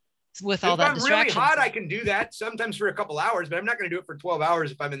with all that distraction. If I'm really hot, I can do that sometimes for a couple hours, but I'm not going to do it for 12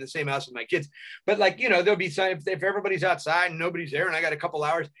 hours if I'm in the same house with my kids. But like, you know, there'll be some, if everybody's outside and nobody's there and I got a couple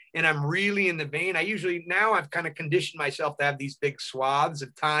hours and I'm really in the vein, now I've kind of conditioned myself to have these big swaths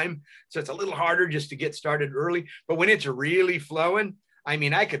of time. So it's a little harder just to get started early. But when it's really flowing, I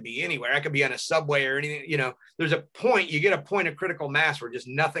mean, I could be anywhere. I could be on a subway or anything, you know, there's a point, you get a point of critical mass where just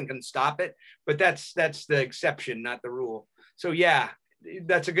nothing can stop it. But that's the exception, not the rule. So yeah,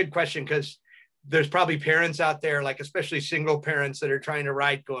 that's a good question, because there's probably parents out there, like especially single parents that are trying to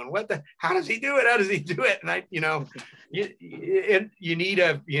write going, how does he do it? How does he do it? And I, you know, you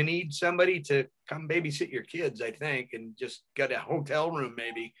need somebody to come babysit your kids, I think, and just get a hotel room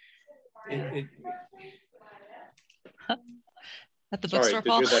maybe. At the bookstore,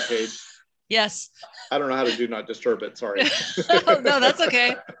 Paul? Did you hear that, Paige? Yes. I don't know how to do not disturb it. Sorry. No, that's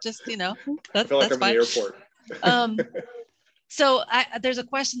okay. Just, you know, I feel like I'm in the airport. So there's a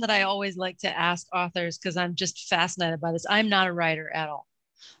question that I always like to ask authors because I'm just fascinated by this. I'm not a writer at all.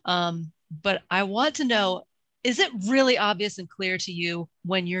 But I want to know, is it really obvious and clear to you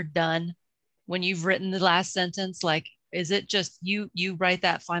when you're done, when you've written the last sentence? Like, is it just you write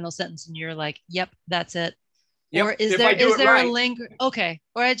that final sentence and you're like, yep, that's it? Yep. Or is there a linger? Okay.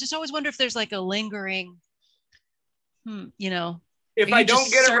 Or I just always wonder if there's like a lingering, you know. If I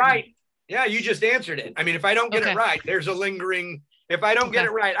don't get it right. Yeah, you just answered it. I mean, if I don't get it right, there's a lingering. If I don't get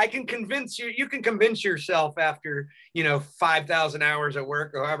it right, I can convince you. You can convince yourself after, you know, 5,000 hours of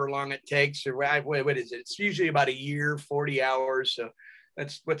work, or however long it takes, or what is it? It's usually about a year, 40 hours. So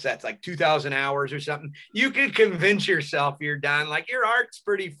what's that? It's like 2,000 hours or something. You can convince yourself you're done. Like your arc's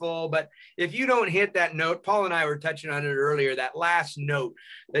pretty full, but if you don't hit that note, Paul and I were touching on it earlier, that last note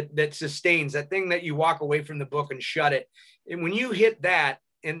that sustains, that thing that you walk away from the book and shut it. And when you hit that,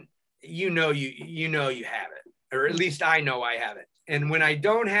 and you know you have it, or at least I know I have it. And when I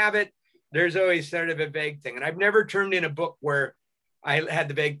don't have it, there's always sort of a vague thing. And I've never turned in a book where I had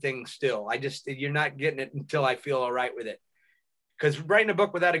the vague thing still. You're not getting it until I feel all right with it. Because writing a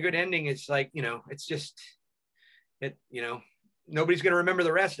book without a good ending is like, you know, it's just, you know, nobody's going to remember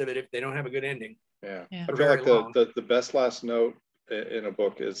the rest of it if they don't have a good ending. Yeah. I feel like the best last note in a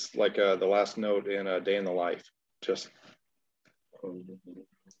book is like the last note in A Day in the Life. Just.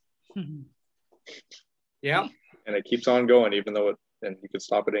 Yeah. And it keeps on going, even though and you could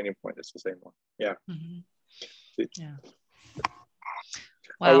stop at any point. It's the same one. Yeah. Yeah.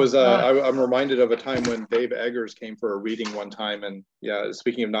 Wow. I'm reminded of a time when Dave Eggers came for a reading one time, and yeah,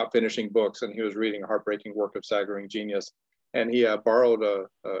 speaking of not finishing books, and he was reading a heartbreaking work of staggering genius, and he borrowed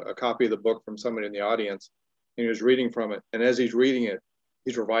a copy of the book from somebody in the audience, and he was reading from it, and as he's reading it,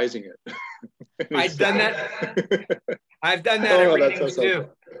 he's revising it. I've done that. I've done that at readings too.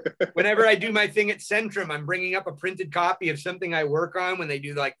 Whenever I do my thing at Centrum, I'm bringing up a printed copy of something I work on when they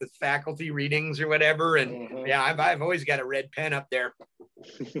do like the faculty readings or whatever. And yeah, I've always got a red pen up there.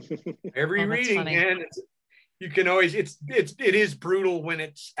 Every reading, man. You can always, it is brutal when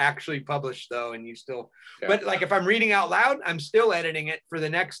it's actually published though. And you still, but like if I'm reading out loud, I'm still editing it for the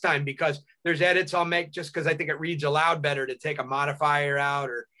next time because there's edits I'll make just because I think it reads aloud better to take a modifier out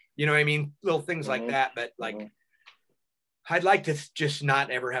or, you know what I mean? Little things like that. But like, I'd like to just not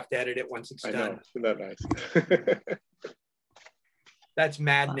ever have to edit it once it's done. Isn't that nice? That's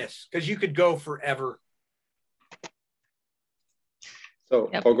madness because you could go forever. So,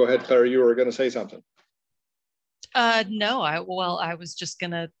 oh, go ahead, Claire. You were going to say something. No, I was just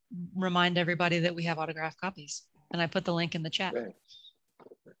going to remind everybody that we have autographed copies, and I put the link in the chat. Okay.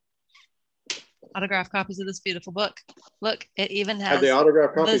 Autographed copies of this beautiful book. Look, it even has the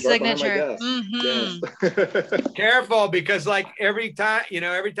autographed copies the right behind signature. Yes. Careful, because like every time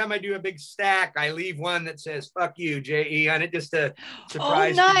I do a big stack, I leave one that says "fuck you, J.E." on it just to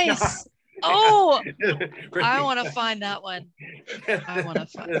surprise. Oh, nice. Oh, I want to find that one. I want to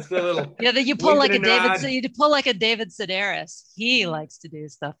find it's a little. Yeah, that you pull like a David. You pull like a David Sedaris. He likes to do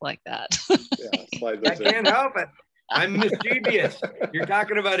stuff like that. I can't help it. I'm mischievous. You're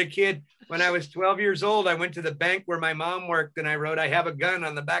talking about a kid. When I was 12 years old, I went to the bank where my mom worked and I wrote, "I have a gun"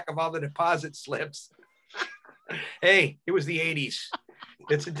 on the back of all the deposit slips. Hey, it was the 80s.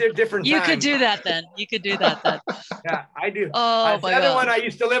 It's a different time. You could do that then. You could do that then. Yeah, I do. Oh, my the other God. one, I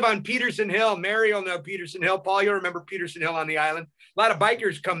used to live on Peterson Hill. Mary will know Peterson Hill. Paul, you'll remember Peterson Hill on the island. A lot of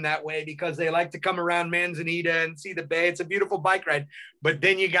bikers come that way because they like to come around Manzanita and see the bay. It's a beautiful bike ride. But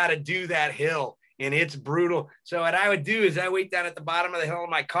then you got to do that hill. And it's brutal. So what I would do is I wait down at the bottom of the hill in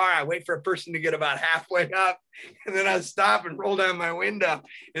my car. I wait for a person to get about halfway up. And then I'd stop and roll down my window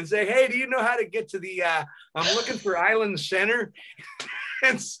and say, "Hey, do you know how to get to the, I'm looking for Island Center."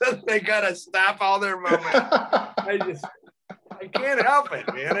 And so they got to stop all their moments. I can't help it,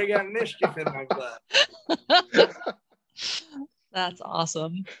 man. I got mischief in my blood. That's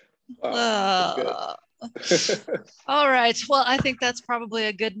awesome. Wow, All right. Well, I think that's probably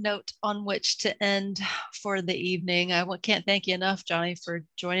a good note on which to end for the evening. I can't thank you enough, Johnny, for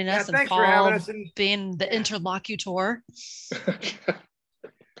joining us, and Paul being the interlocutor.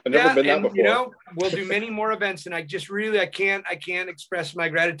 I've never been that before. You know, we'll do many more events, and I can't express my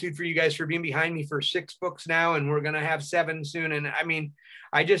gratitude for you guys for being behind me for 6 books now, and we're gonna have 7 soon. And I mean,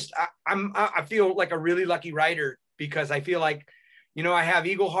 I feel like a really lucky writer because I feel like, you know, I have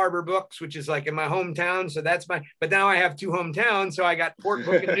Eagle Harbor Books, which is like in my hometown. So but now I have 2 hometowns. So I got Port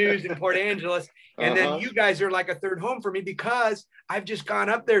Book and News in Port Angeles. And then you guys are like a third home for me because I've just gone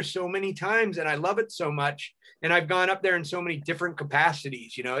up there so many times and I love it so much. And I've gone up there in so many different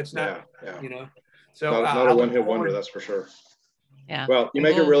capacities, you know, it's not, you know, so not a one-hit wonder, that's for sure. Yeah. Well, you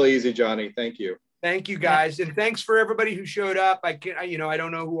make it really easy, Johnny. Thank you. Thank you guys. And thanks for everybody who showed up. I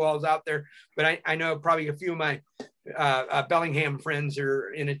don't know who all's out there, but I know probably a few of my Bellingham friends are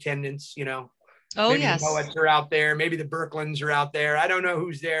in attendance, you know. Oh, maybe yes. The Moets are out there. Maybe the Berklands are out there. I don't know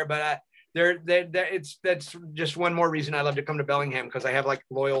who's there, but that's just one more reason I love to come to Bellingham, because I have like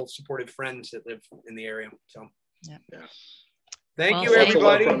loyal, supportive friends that live in the area. So yeah. Thank you,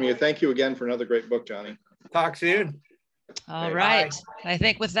 everybody. From you. Thank you again for another great book, Johnny. Talk soon. All right. Bye. I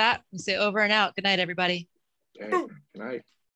think with that, we say over and out. Good night, everybody. Okay. Good night.